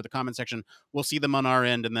section or the comment section. We'll see them on our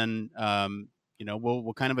end, and then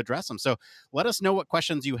we'll kind of address them. So let us know what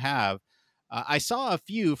questions you have. I saw a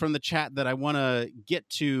few from the chat that I want to get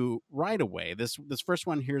to right away. This first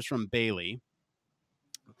one here is from Bailey.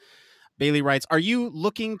 Bailey writes, "Are you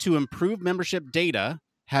looking to improve membership data?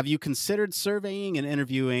 Have you considered surveying and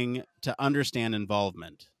interviewing to understand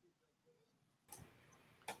involvement?"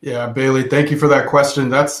 Yeah, Bailey, thank you for that question.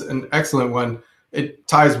 That's an excellent one. It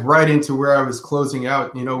ties right into where I was closing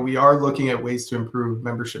out. We are looking at ways to improve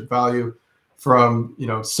membership value, from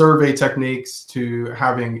survey techniques to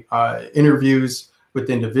having interviews with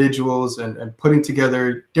individuals and putting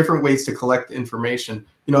together different ways to collect information.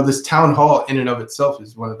 This town hall in and of itself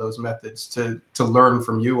is one of those methods to learn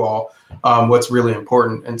from you all what's really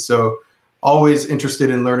important. And so always interested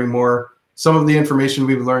in learning more. Some of the information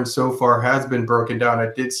we've learned so far has been broken down.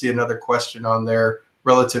 I did see another question on there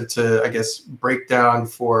relative to, I guess, breakdown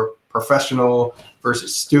for professional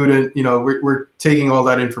versus student. We're taking all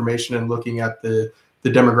that information and looking at the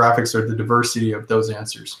demographics or the diversity of those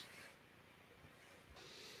answers.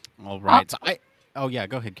 All right.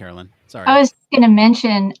 Go ahead, Carolyn. Sorry. I was going to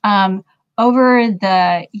mention, over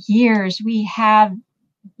the years, we have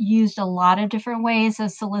used a lot of different ways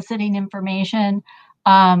of soliciting information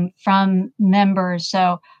from members.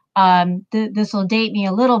 So this will date me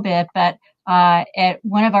a little bit, but at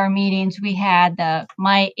one of our meetings, we had the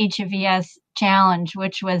My HFES Challenge,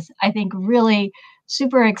 which was, I think, really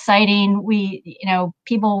super exciting.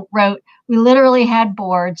 People wrote, we literally had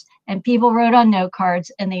boards and people wrote on note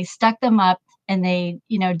cards and they stuck them up and they,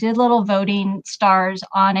 did little voting stars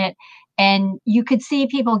on it. And you could see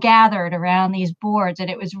people gathered around these boards, and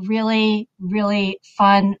it was really, really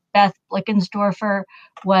fun. Beth Blickensdorfer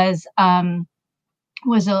was a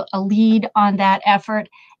lead on that effort.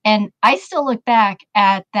 And I still look back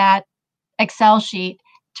at that Excel sheet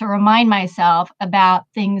to remind myself about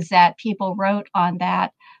things that people wrote on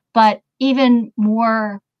that. But even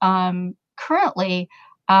more currently,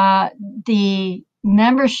 the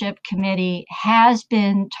membership committee has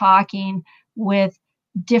been talking with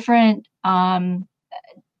different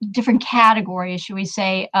categories, should we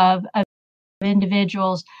say, of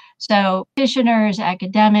individuals. So petitioners,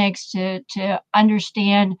 academics, to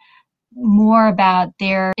understand more about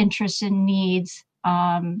their interests and needs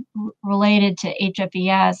related to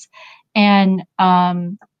HFES. And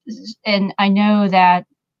I know that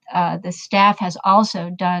the staff has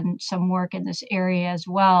also done some work in this area as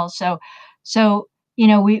well. So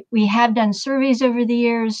we have done surveys over the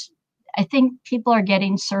years. I think people are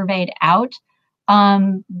getting surveyed out.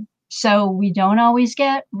 So we don't always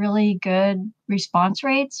get really good response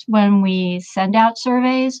rates when we send out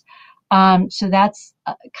surveys. So that's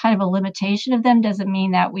kind of a limitation of them. Doesn't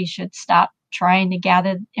mean that we should stop trying to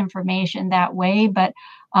gather information that way. But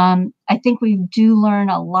I think we do learn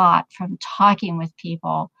a lot from talking with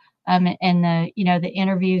people and the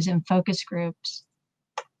interviews and focus groups.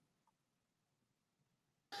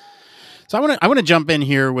 So I want to jump in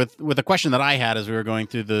here with a question that I had as we were going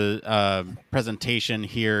through the presentation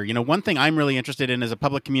here. One thing I'm really interested in as a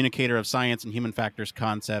public communicator of science and human factors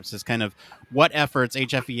concepts is kind of what efforts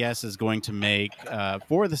HFES is going to make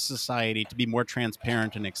for the society to be more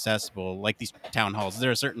transparent and accessible, like these town halls. Is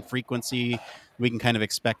there a certain frequency we can kind of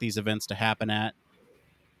expect these events to happen at?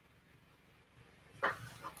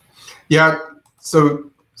 Yeah. So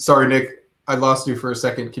sorry, Nick, I lost you for a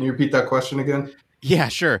second. Can you repeat that question again? Yeah,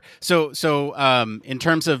 sure. So in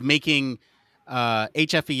terms of making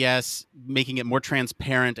HFES, making it more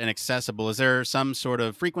transparent and accessible, is there some sort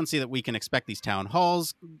of frequency that we can expect these town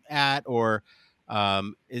halls at, or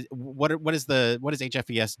what is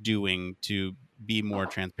HFES doing to be more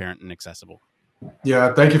transparent and accessible?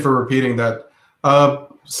 Yeah, thank you for repeating that.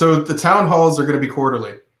 So the town halls are going to be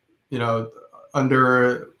quarterly.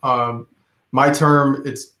 Under my term,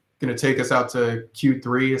 it's going to take us out to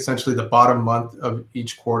Q3, essentially the bottom month of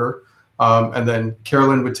each quarter. And then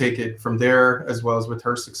Carolyn would take it from there, as well as with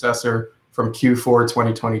her successor from Q4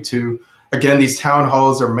 2022. Again, these town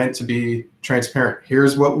halls are meant to be transparent.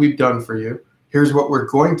 Here's what we've done for you. Here's what we're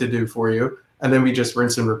going to do for you. And then we just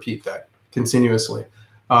rinse and repeat that continuously.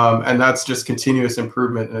 And that's just continuous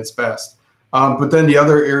improvement in its best. But then the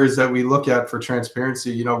other areas that we look at for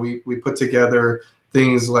transparency, we put together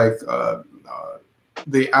things like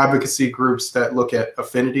the advocacy groups that look at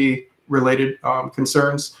affinity related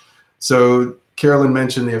concerns. So Carolyn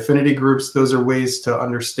mentioned the affinity groups. Those are ways to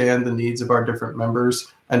understand the needs of our different members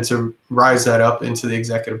and to rise that up into the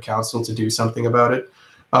executive council to do something about it.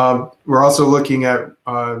 We're also looking at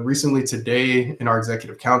recently today in our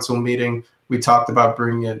executive council meeting, we talked about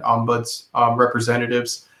bringing in ombuds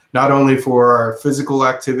representatives, not only for our physical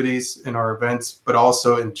activities in our events, but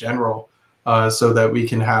also in general, so that we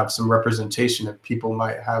can have some representation if people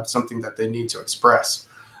might have something that they need to express.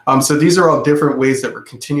 So these are all different ways that we're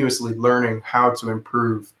continuously learning how to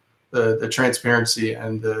improve the transparency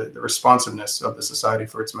and the responsiveness of the society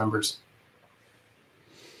for its members.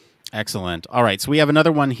 Excellent. All right. So we have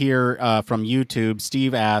another one here from YouTube.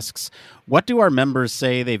 Steve asks, what do our members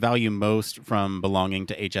say they value most from belonging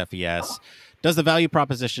to HFES? Does the value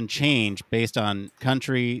proposition change based on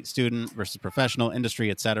country, student versus professional, industry,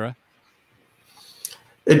 etc.?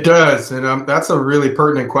 It does. And that's a really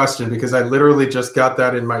pertinent question because I literally just got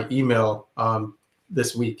that in my email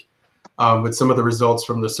this week with some of the results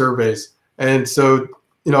from the surveys. And so,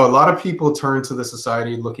 a lot of people turn to the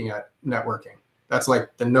society looking at networking. That's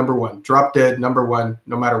like the number one, drop dead number one,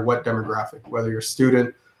 no matter what demographic, whether you're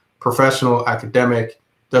student, professional, academic,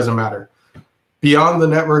 doesn't matter. Beyond the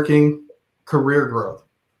networking, career growth.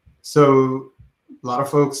 So a lot of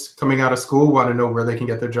folks coming out of school want to know where they can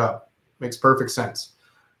get their job. Makes perfect sense.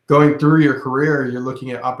 Going through your career, you're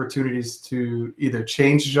looking at opportunities to either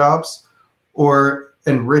change jobs or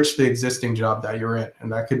enrich the existing job that you're in.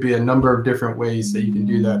 And that could be a number of different ways that you can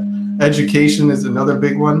do that. Education is another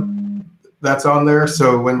big one that's on there.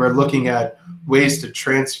 So when we're looking at ways to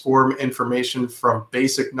transform information from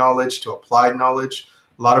basic knowledge to applied knowledge,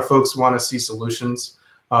 a lot of folks want to see solutions.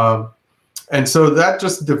 And so that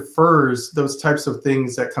just defers those types of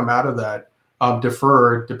things that come out of that,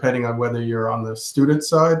 defer depending on whether you're on the student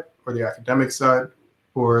side or the academic side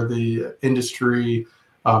or the industry,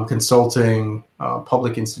 consulting,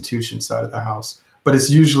 public institution side of the house. But it's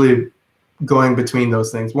usually going between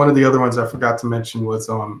those things. One of the other ones I forgot to mention was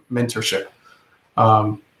mentorship.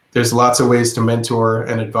 There's lots of ways to mentor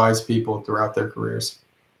and advise people throughout their careers.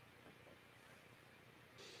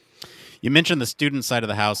 You mentioned the student side of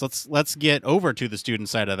the house. Let's get over to the student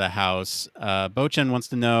side of the house. Bochen wants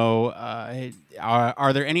to know,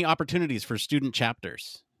 are there any opportunities for student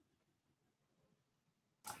chapters?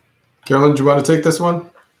 Carolyn, do you want to take this one?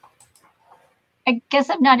 I guess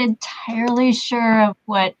I'm not entirely sure of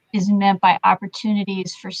what is meant by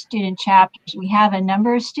opportunities for student chapters. We have a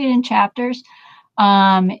number of student chapters,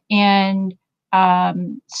 so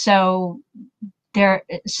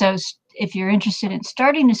if you're interested in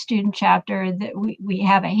starting a student chapter, that we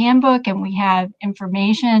have a handbook and we have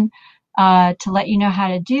information to let you know how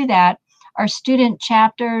to do that. Our student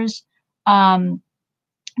chapters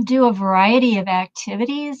do a variety of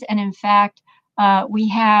activities, and in fact, we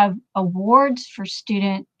have awards for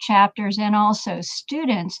student chapters and also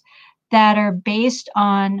students that are based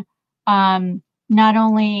on not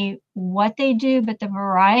only what they do, but the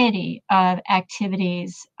variety of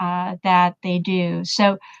activities that they do.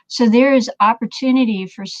 So there is opportunity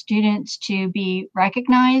for students to be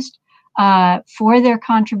recognized for their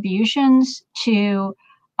contributions to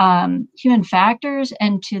human factors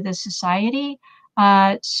and to the society.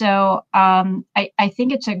 So I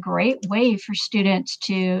think it's a great way for students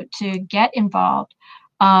to get involved.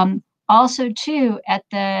 Also, too, at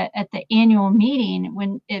the annual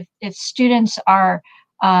meeting, if students are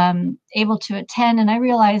able to attend, and I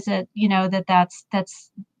realize that that's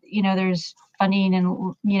there's funding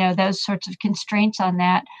and those sorts of constraints on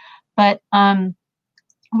that, but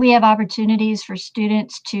we have opportunities for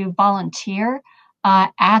students to volunteer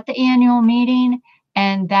at the annual meeting.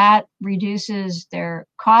 And that reduces their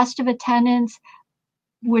cost of attendance,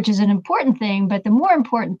 which is an important thing. But the more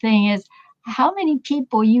important thing is how many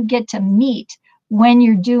people you get to meet when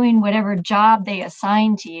you're doing whatever job they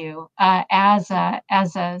assign to you as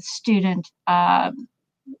a student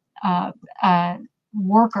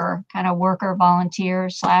worker volunteer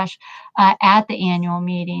 / at the annual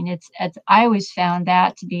meeting. It's I always found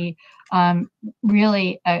that to be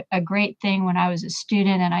really a great thing when I was a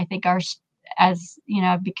student, and I think as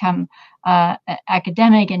I've become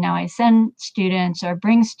academic and now I send students or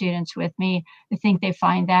bring students with me, I think they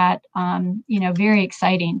find that, very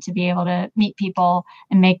exciting to be able to meet people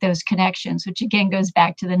and make those connections, which again goes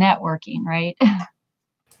back to the networking, right?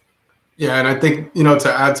 Yeah, and I think,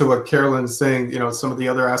 to add to what Carolyn's saying, some of the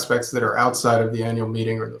other aspects that are outside of the annual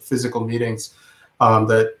meeting or the physical meetings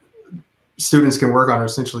that students can work on are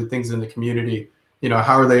essentially things in the community.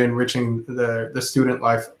 How are they enriching the student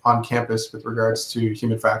life on campus with regards to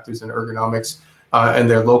human factors and ergonomics and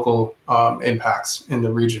their local impacts in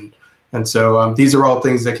the region. And so these are all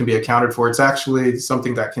things that can be accounted for. It's actually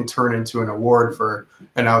something that can turn into an award for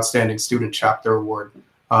an outstanding student chapter award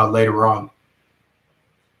later on.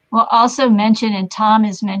 We'll also mention, and Tom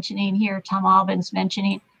is mentioning here, Tom Albin's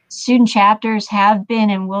mentioning, student chapters have been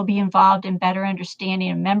and will be involved in better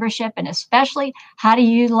understanding of membership, and especially how to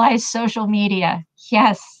utilize social media.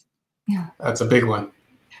 Yes. That's a big one.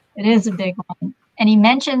 It is a big one. And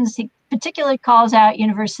he particularly calls out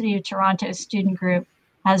University of Toronto Student Group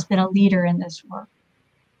has been a leader in this work.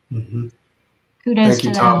 Mm-hmm. Kudos Thank you,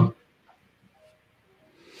 to Tom. them.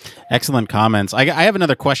 Excellent comments. I have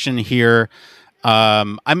another question here.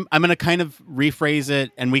 I'm going to kind of rephrase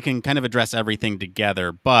it, and we can kind of address everything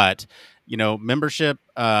together. But membership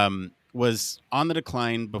was on the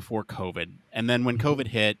decline before COVID, and then when COVID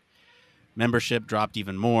hit, membership dropped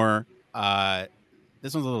even more.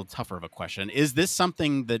 This one's a little tougher of a question. Is this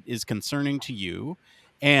something that is concerning to you?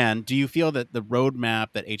 And do you feel that the roadmap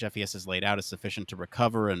that HFES has laid out is sufficient to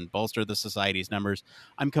recover and bolster the society's numbers?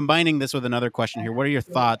 I'm combining this with another question here. What are your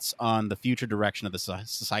thoughts on the future direction of the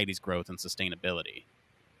society's growth and sustainability?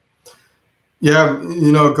 Yeah,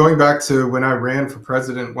 going back to when I ran for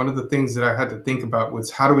president, one of the things that I had to think about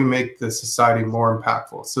was how do we make the society more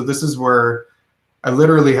impactful? So this is where I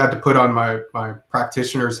literally had to put on my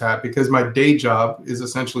practitioner's hat, because my day job is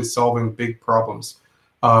essentially solving big problems.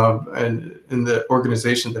 And in the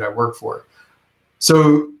organization that I work for.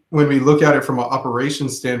 So when we look at it from an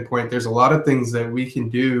operations standpoint, there's a lot of things that we can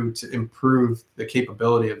do to improve the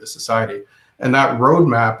capability of the society. And that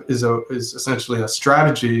roadmap is essentially a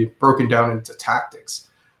strategy broken down into tactics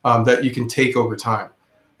that you can take over time.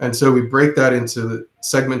 And so we break that into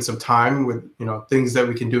segments of time with things that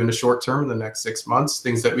we can do in the short term, in the next 6 months,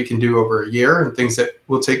 things that we can do over a year, and things that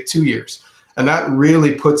will take 2 years. And that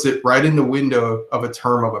really puts it right in the window of a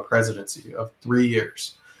term of a presidency of 3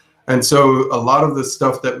 years. And so a lot of the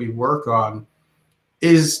stuff that we work on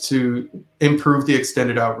is to improve the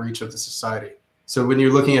extended outreach of the society. So when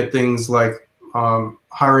you're looking at things like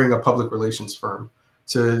hiring a public relations firm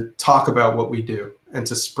to talk about what we do and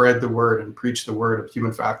to spread the word and preach the word of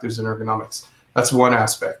human factors and ergonomics, that's one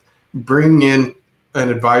aspect. Bringing in an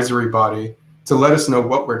advisory body to let us know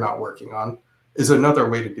what we're not working on is another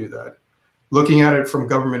way to do that. Looking at it from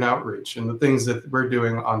government outreach and the things that we're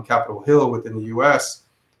doing on Capitol Hill within the US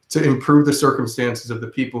to improve the circumstances of the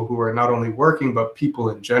people who are not only working, but people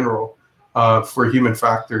in general for human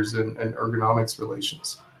factors and ergonomics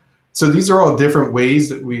relations. So these are all different ways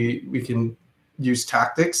that we can use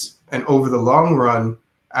tactics, and over the long run,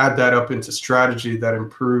 add that up into strategy that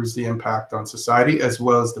improves the impact on society, as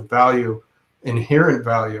well as the inherent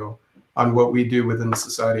value on what we do within the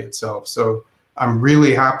society itself. So I'm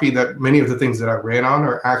really happy that many of the things that I ran on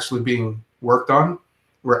are actually being worked on.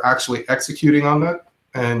 We're actually executing on that.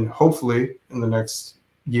 And hopefully in the next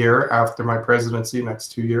year after my presidency,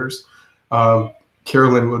 next 2 years,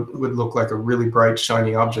 Carolyn would look like a really bright,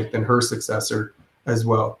 shiny object and her successor as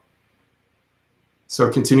well. So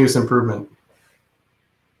continuous improvement.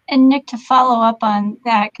 And Nick, to follow up on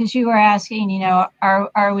that, because you were asking,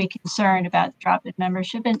 are we concerned about drop in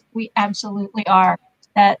membership? And we absolutely are.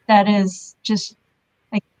 That is just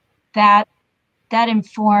like that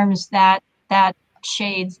informs that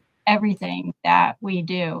shades everything that we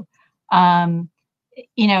do. Many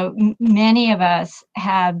of us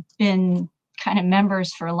have been kind of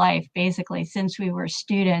members for life, basically, since we were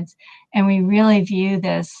students, and we really view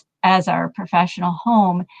this as our professional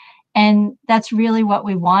home. And that's really what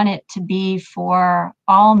we want it to be for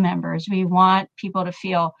all members. We want people to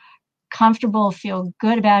feel comfortable, feel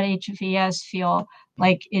good about HFES, feel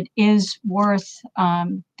like it is worth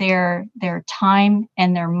their time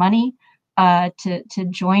and their money to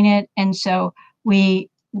join it. And so we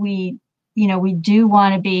do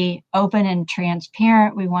want to be open and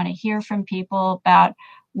transparent. We want to hear from people about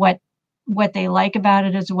what they like about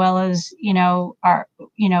it, as well as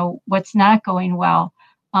what's not going well.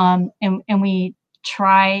 And we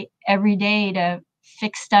try every day to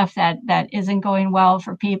fix stuff that isn't going well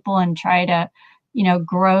for people, and try to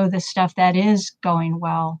grow the stuff that is going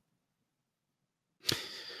well.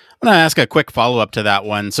 I'm going to ask a quick follow-up to that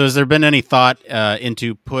one. So has there been any thought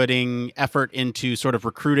into putting effort into sort of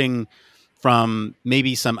recruiting from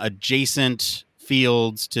maybe some adjacent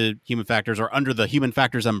fields to human factors, or under the human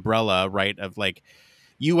factors umbrella, right? Of like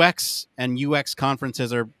UX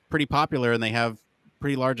conferences are pretty popular and they have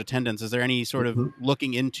pretty large attendance. Is there any sort of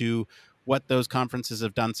looking into what those conferences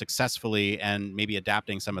have done successfully and maybe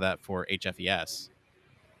adapting some of that for HFES?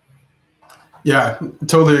 Yeah,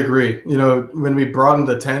 totally agree. You know, when we broaden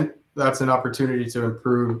the tent, that's an opportunity to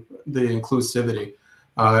improve the inclusivity.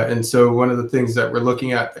 And so one of the things that we're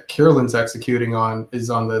looking at that Carolyn's executing on is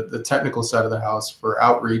on the technical side of the house for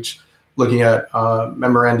outreach, looking at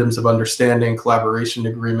memorandums of understanding, collaboration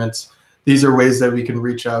agreements. These are ways that we can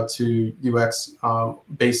reach out to UX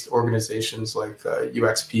based organizations like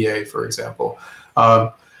UXPA, for example.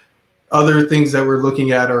 Other things that we're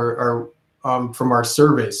looking at are from our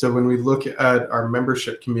survey. So when we look at our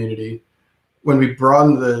membership community, when we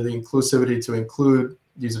broaden the inclusivity to include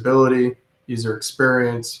usability, user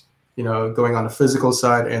experience, you know, going on the physical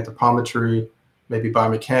side, anthropometry, maybe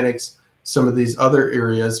biomechanics, some of these other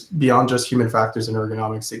areas beyond just human factors and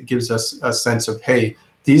ergonomics, it gives us a sense of, hey,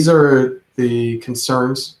 these are the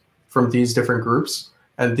concerns from these different groups,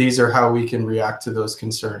 and these are how we can react to those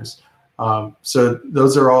concerns. So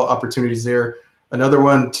those are all opportunities there. Another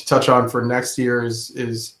one to touch on for next year is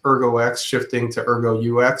ErgoX shifting to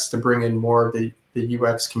ErgoUX to bring in more of the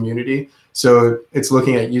UX community. So it's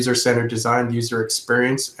looking at user-centered design, user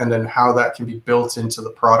experience, and then how that can be built into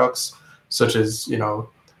the products, such as, you know,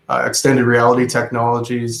 extended reality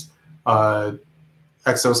technologies,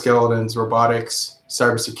 exoskeletons, robotics,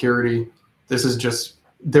 cybersecurity. This is just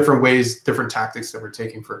different ways, different tactics that we're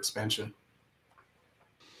taking for expansion.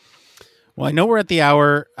 Well, I know we're at the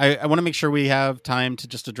hour. I want to make sure we have time to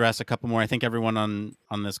just address a couple more. I think everyone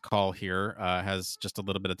on this call here has just a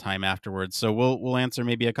little bit of time afterwards. So we'll answer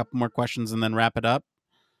maybe a couple more questions and then wrap it up.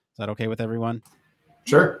 Is that okay with everyone?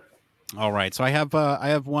 Sure. All right. So I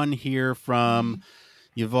have one here from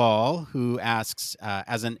Yuval, who asks,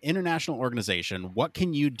 as an international organization, what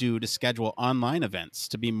can you do to schedule online events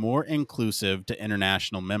to be more inclusive to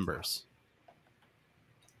international members?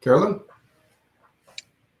 Carolyn?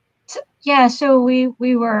 Yeah, so we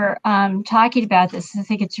were talking about this. I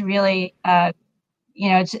think it's really,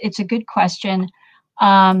 it's a good question.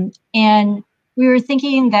 And we were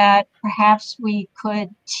thinking that perhaps we could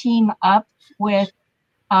team up with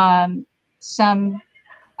some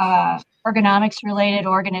ergonomics-related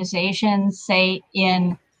organizations, say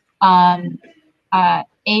in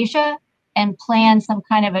Asia, and plan some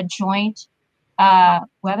kind of a joint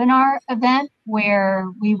webinar event where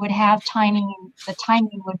we would have the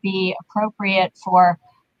timing would be appropriate for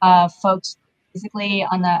folks physically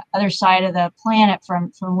on the other side of the planet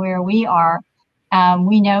from where we are.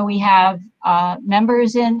 We know we have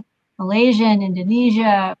members in Malaysia and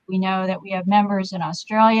Indonesia. We know that we have members in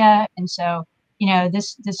Australia. And so, you know,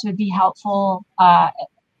 this would be helpful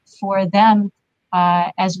for them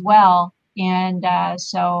as well. And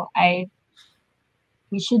so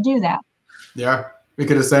we should do that. Yeah, we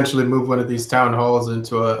could essentially move one of these town halls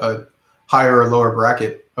into a higher or lower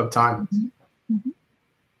bracket of time. Mm-hmm. Mm-hmm.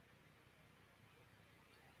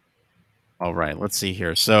 All right, let's see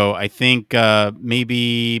here. So I think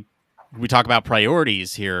maybe we talk about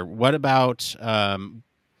priorities here. What about, there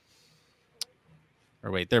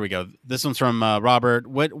we go. This one's from Robert.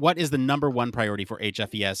 What is the number one priority for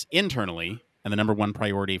HFES internally and the number one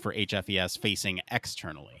priority for HFES facing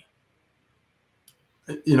externally?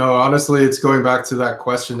 You know, honestly, it's going back to that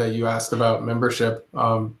question that you asked about membership.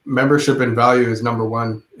 Membership and value is number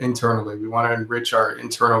one internally. We want to enrich our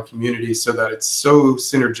internal community so that it's so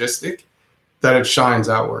synergistic that it shines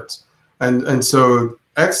outwards. And so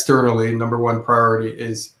externally, number one priority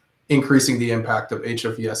is increasing the impact of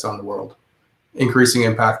HFES on the world, increasing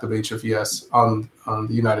impact of HFES on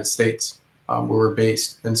the United States, where we're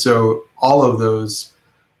based. And so all of those,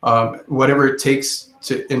 whatever it takes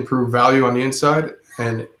to improve value on the inside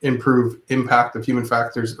and improve impact of human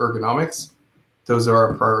factors ergonomics, those are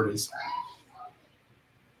our priorities.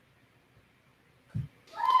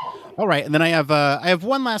 All right, and then I have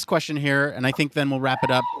one last question here, and I think then we'll wrap it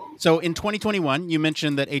up. So in 2021, you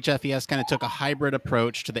mentioned that HFES kind of took a hybrid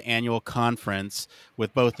approach to the annual conference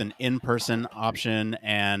with both an in-person option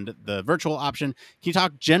and the virtual option. Can you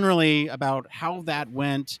talk generally about how that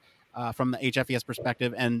went from the HFES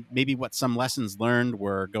perspective and maybe what some lessons learned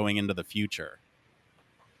were going into the future?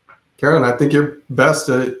 Carolyn, I think you're best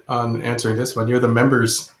on answering this one. You're the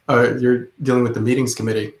members. You're dealing with the meetings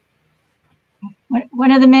committee.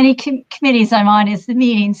 One of the many committees I'm on is the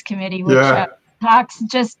meetings committee, which talks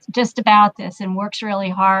just about this and works really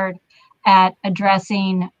hard at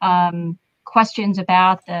addressing questions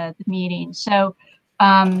about the meeting. So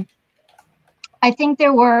I think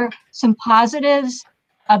there were some positives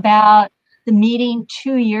about the meeting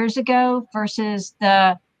 2 years ago versus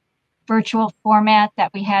the virtual format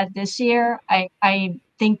that we had this year. I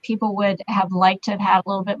think people would have liked to have had a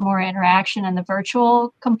little bit more interaction in the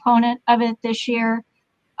virtual component of it this year.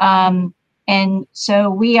 And so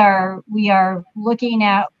we are looking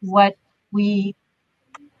at what we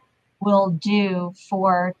will do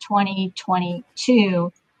for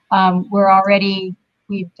 2022.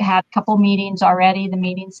 We've had a couple meetings already. The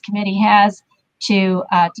meetings committee has to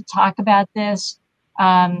talk about this,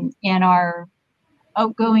 and our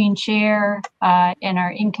outgoing chair and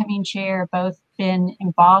our incoming chair both been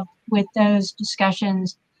involved with those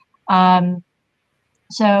discussions. So,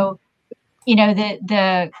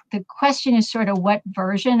 the question is sort of what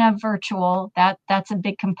version of virtual. That's a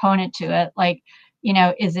big component to it. Like,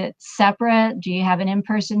 is it separate? Do you have an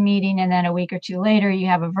in-person meeting and then a week or two later you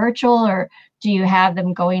have a virtual, or do you have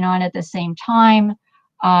them going on at the same time?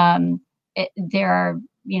 There are,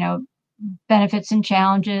 benefits and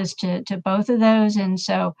challenges to both of those. And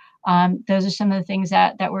so those are some of the things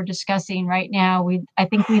that we're discussing right now. I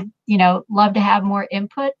think we'd, love to have more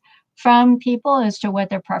input from people as to what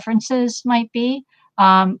their preferences might be.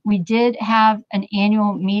 We did have an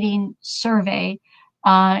annual meeting survey,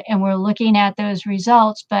 and we're looking at those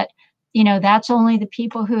results, but that's only the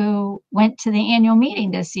people who went to the annual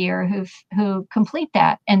meeting this year who complete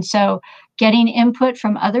that. And so getting input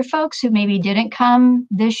from other folks who maybe didn't come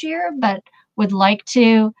this year, but would like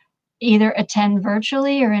to either attend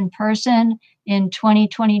virtually or in person in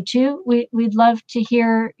 2022, we'd love to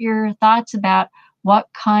hear your thoughts about what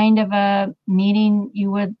kind of a meeting you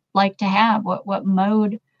would like to have, what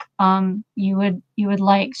mode you would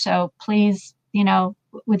like. So please,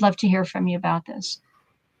 we'd love to hear from you about this.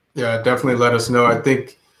 Yeah, definitely let us know. I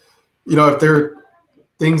think, if there are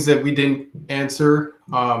things that we didn't answer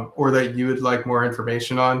or that you would like more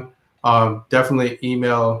information on, definitely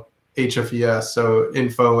email HFES, so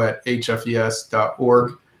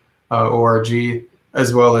info@hfes.org, org,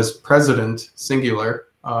 as well as president, singular,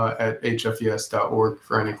 at hfes.org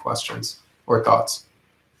for any questions or thoughts.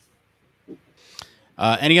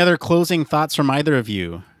 Any other closing thoughts from either of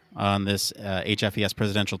you on this HFES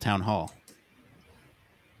Presidential Town Hall?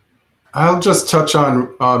 I'll just touch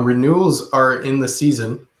on renewals are in the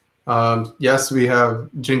season. Yes, we have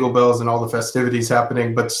jingle bells and all the festivities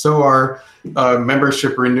happening, but so are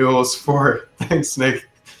membership renewals for, thanks, Nick,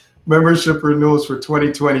 membership renewals for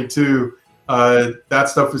 2022. That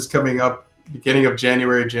stuff is coming up beginning of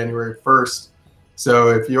January 1st. So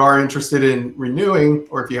if you are interested in renewing,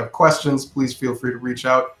 or if you have questions, please feel free to reach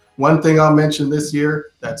out. One thing I'll mention this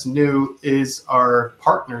year that's new is our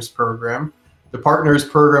Partners Program. The Partners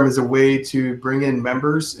Program is a way to bring in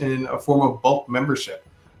members in a form of bulk membership.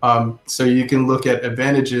 So you can look at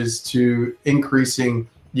advantages to increasing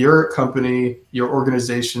your company, your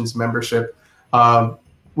organization's membership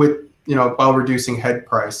with, while reducing head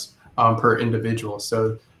price per individual.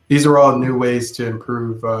 So these are all new ways to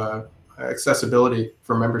improve accessibility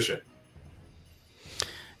for membership.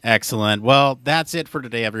 Excellent. Well, that's it for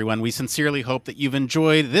today, everyone. We sincerely hope that you've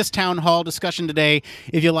enjoyed this town hall discussion today.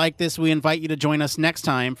 If you like this, we invite you to join us next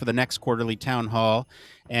time for the next quarterly town hall.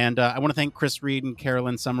 And I want to thank Chris Reed and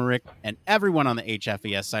Carolyn Summerick and everyone on the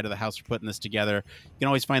HFES side of the house for putting this together. You can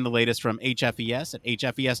always find the latest from HFES at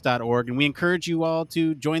hfes.org. And we encourage you all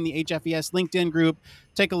to join the HFES LinkedIn group.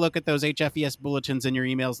 Take a look at those HFES bulletins in your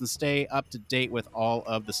emails and stay up to date with all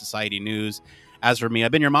of the society news. As for me, I've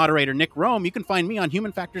been your moderator, Nick Rome. You can find me on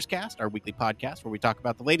Human Factors Cast, our weekly podcast where we talk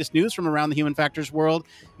about the latest news from around the human factors world.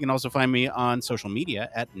 You can also find me on social media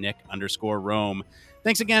at Nick_Rome.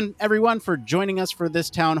 Thanks again, everyone, for joining us for this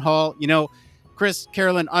town hall. Chris,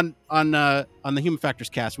 Carolyn, on the Human Factors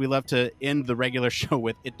Cast, we love to end the regular show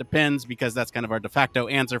with "It depends" because that's kind of our de facto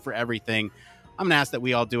answer for everything. I'm gonna ask that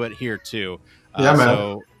we all do it here too. Yeah, man.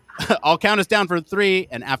 So I'll count us down for 3,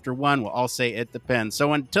 and after 1, we'll all say "It depends."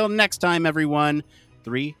 So until next time, everyone,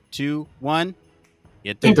 3, 2, 1.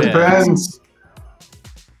 It depends. It depends.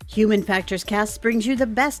 Human Factors Cast brings you the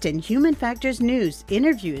best in human factors news,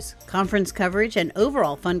 interviews, conference coverage, and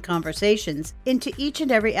overall fun conversations into each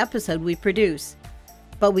and every episode we produce.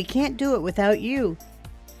 But we can't do it without you.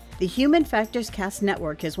 The Human Factors Cast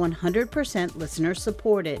network is 100% listener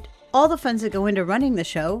supported. All the funds that go into running the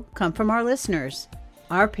show come from our listeners.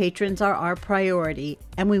 Our patrons are our priority,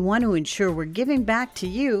 and we want to ensure we're giving back to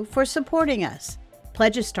you for supporting us.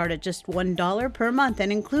 Pledges start at just $1 per month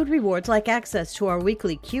and include rewards like access to our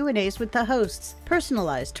weekly Q&As with the hosts,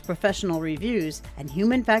 personalized professional reviews, and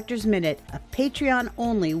Human Factors Minute, a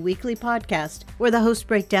Patreon-only weekly podcast where the hosts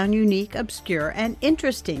break down unique, obscure, and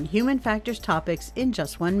interesting human factors topics in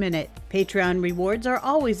just 1 minute. Patreon rewards are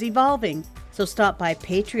always evolving, so stop by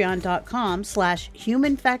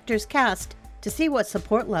patreon.com/humanfactorscast to see what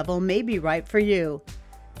support level may be right for you.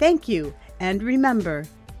 Thank you, and remember,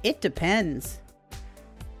 it depends.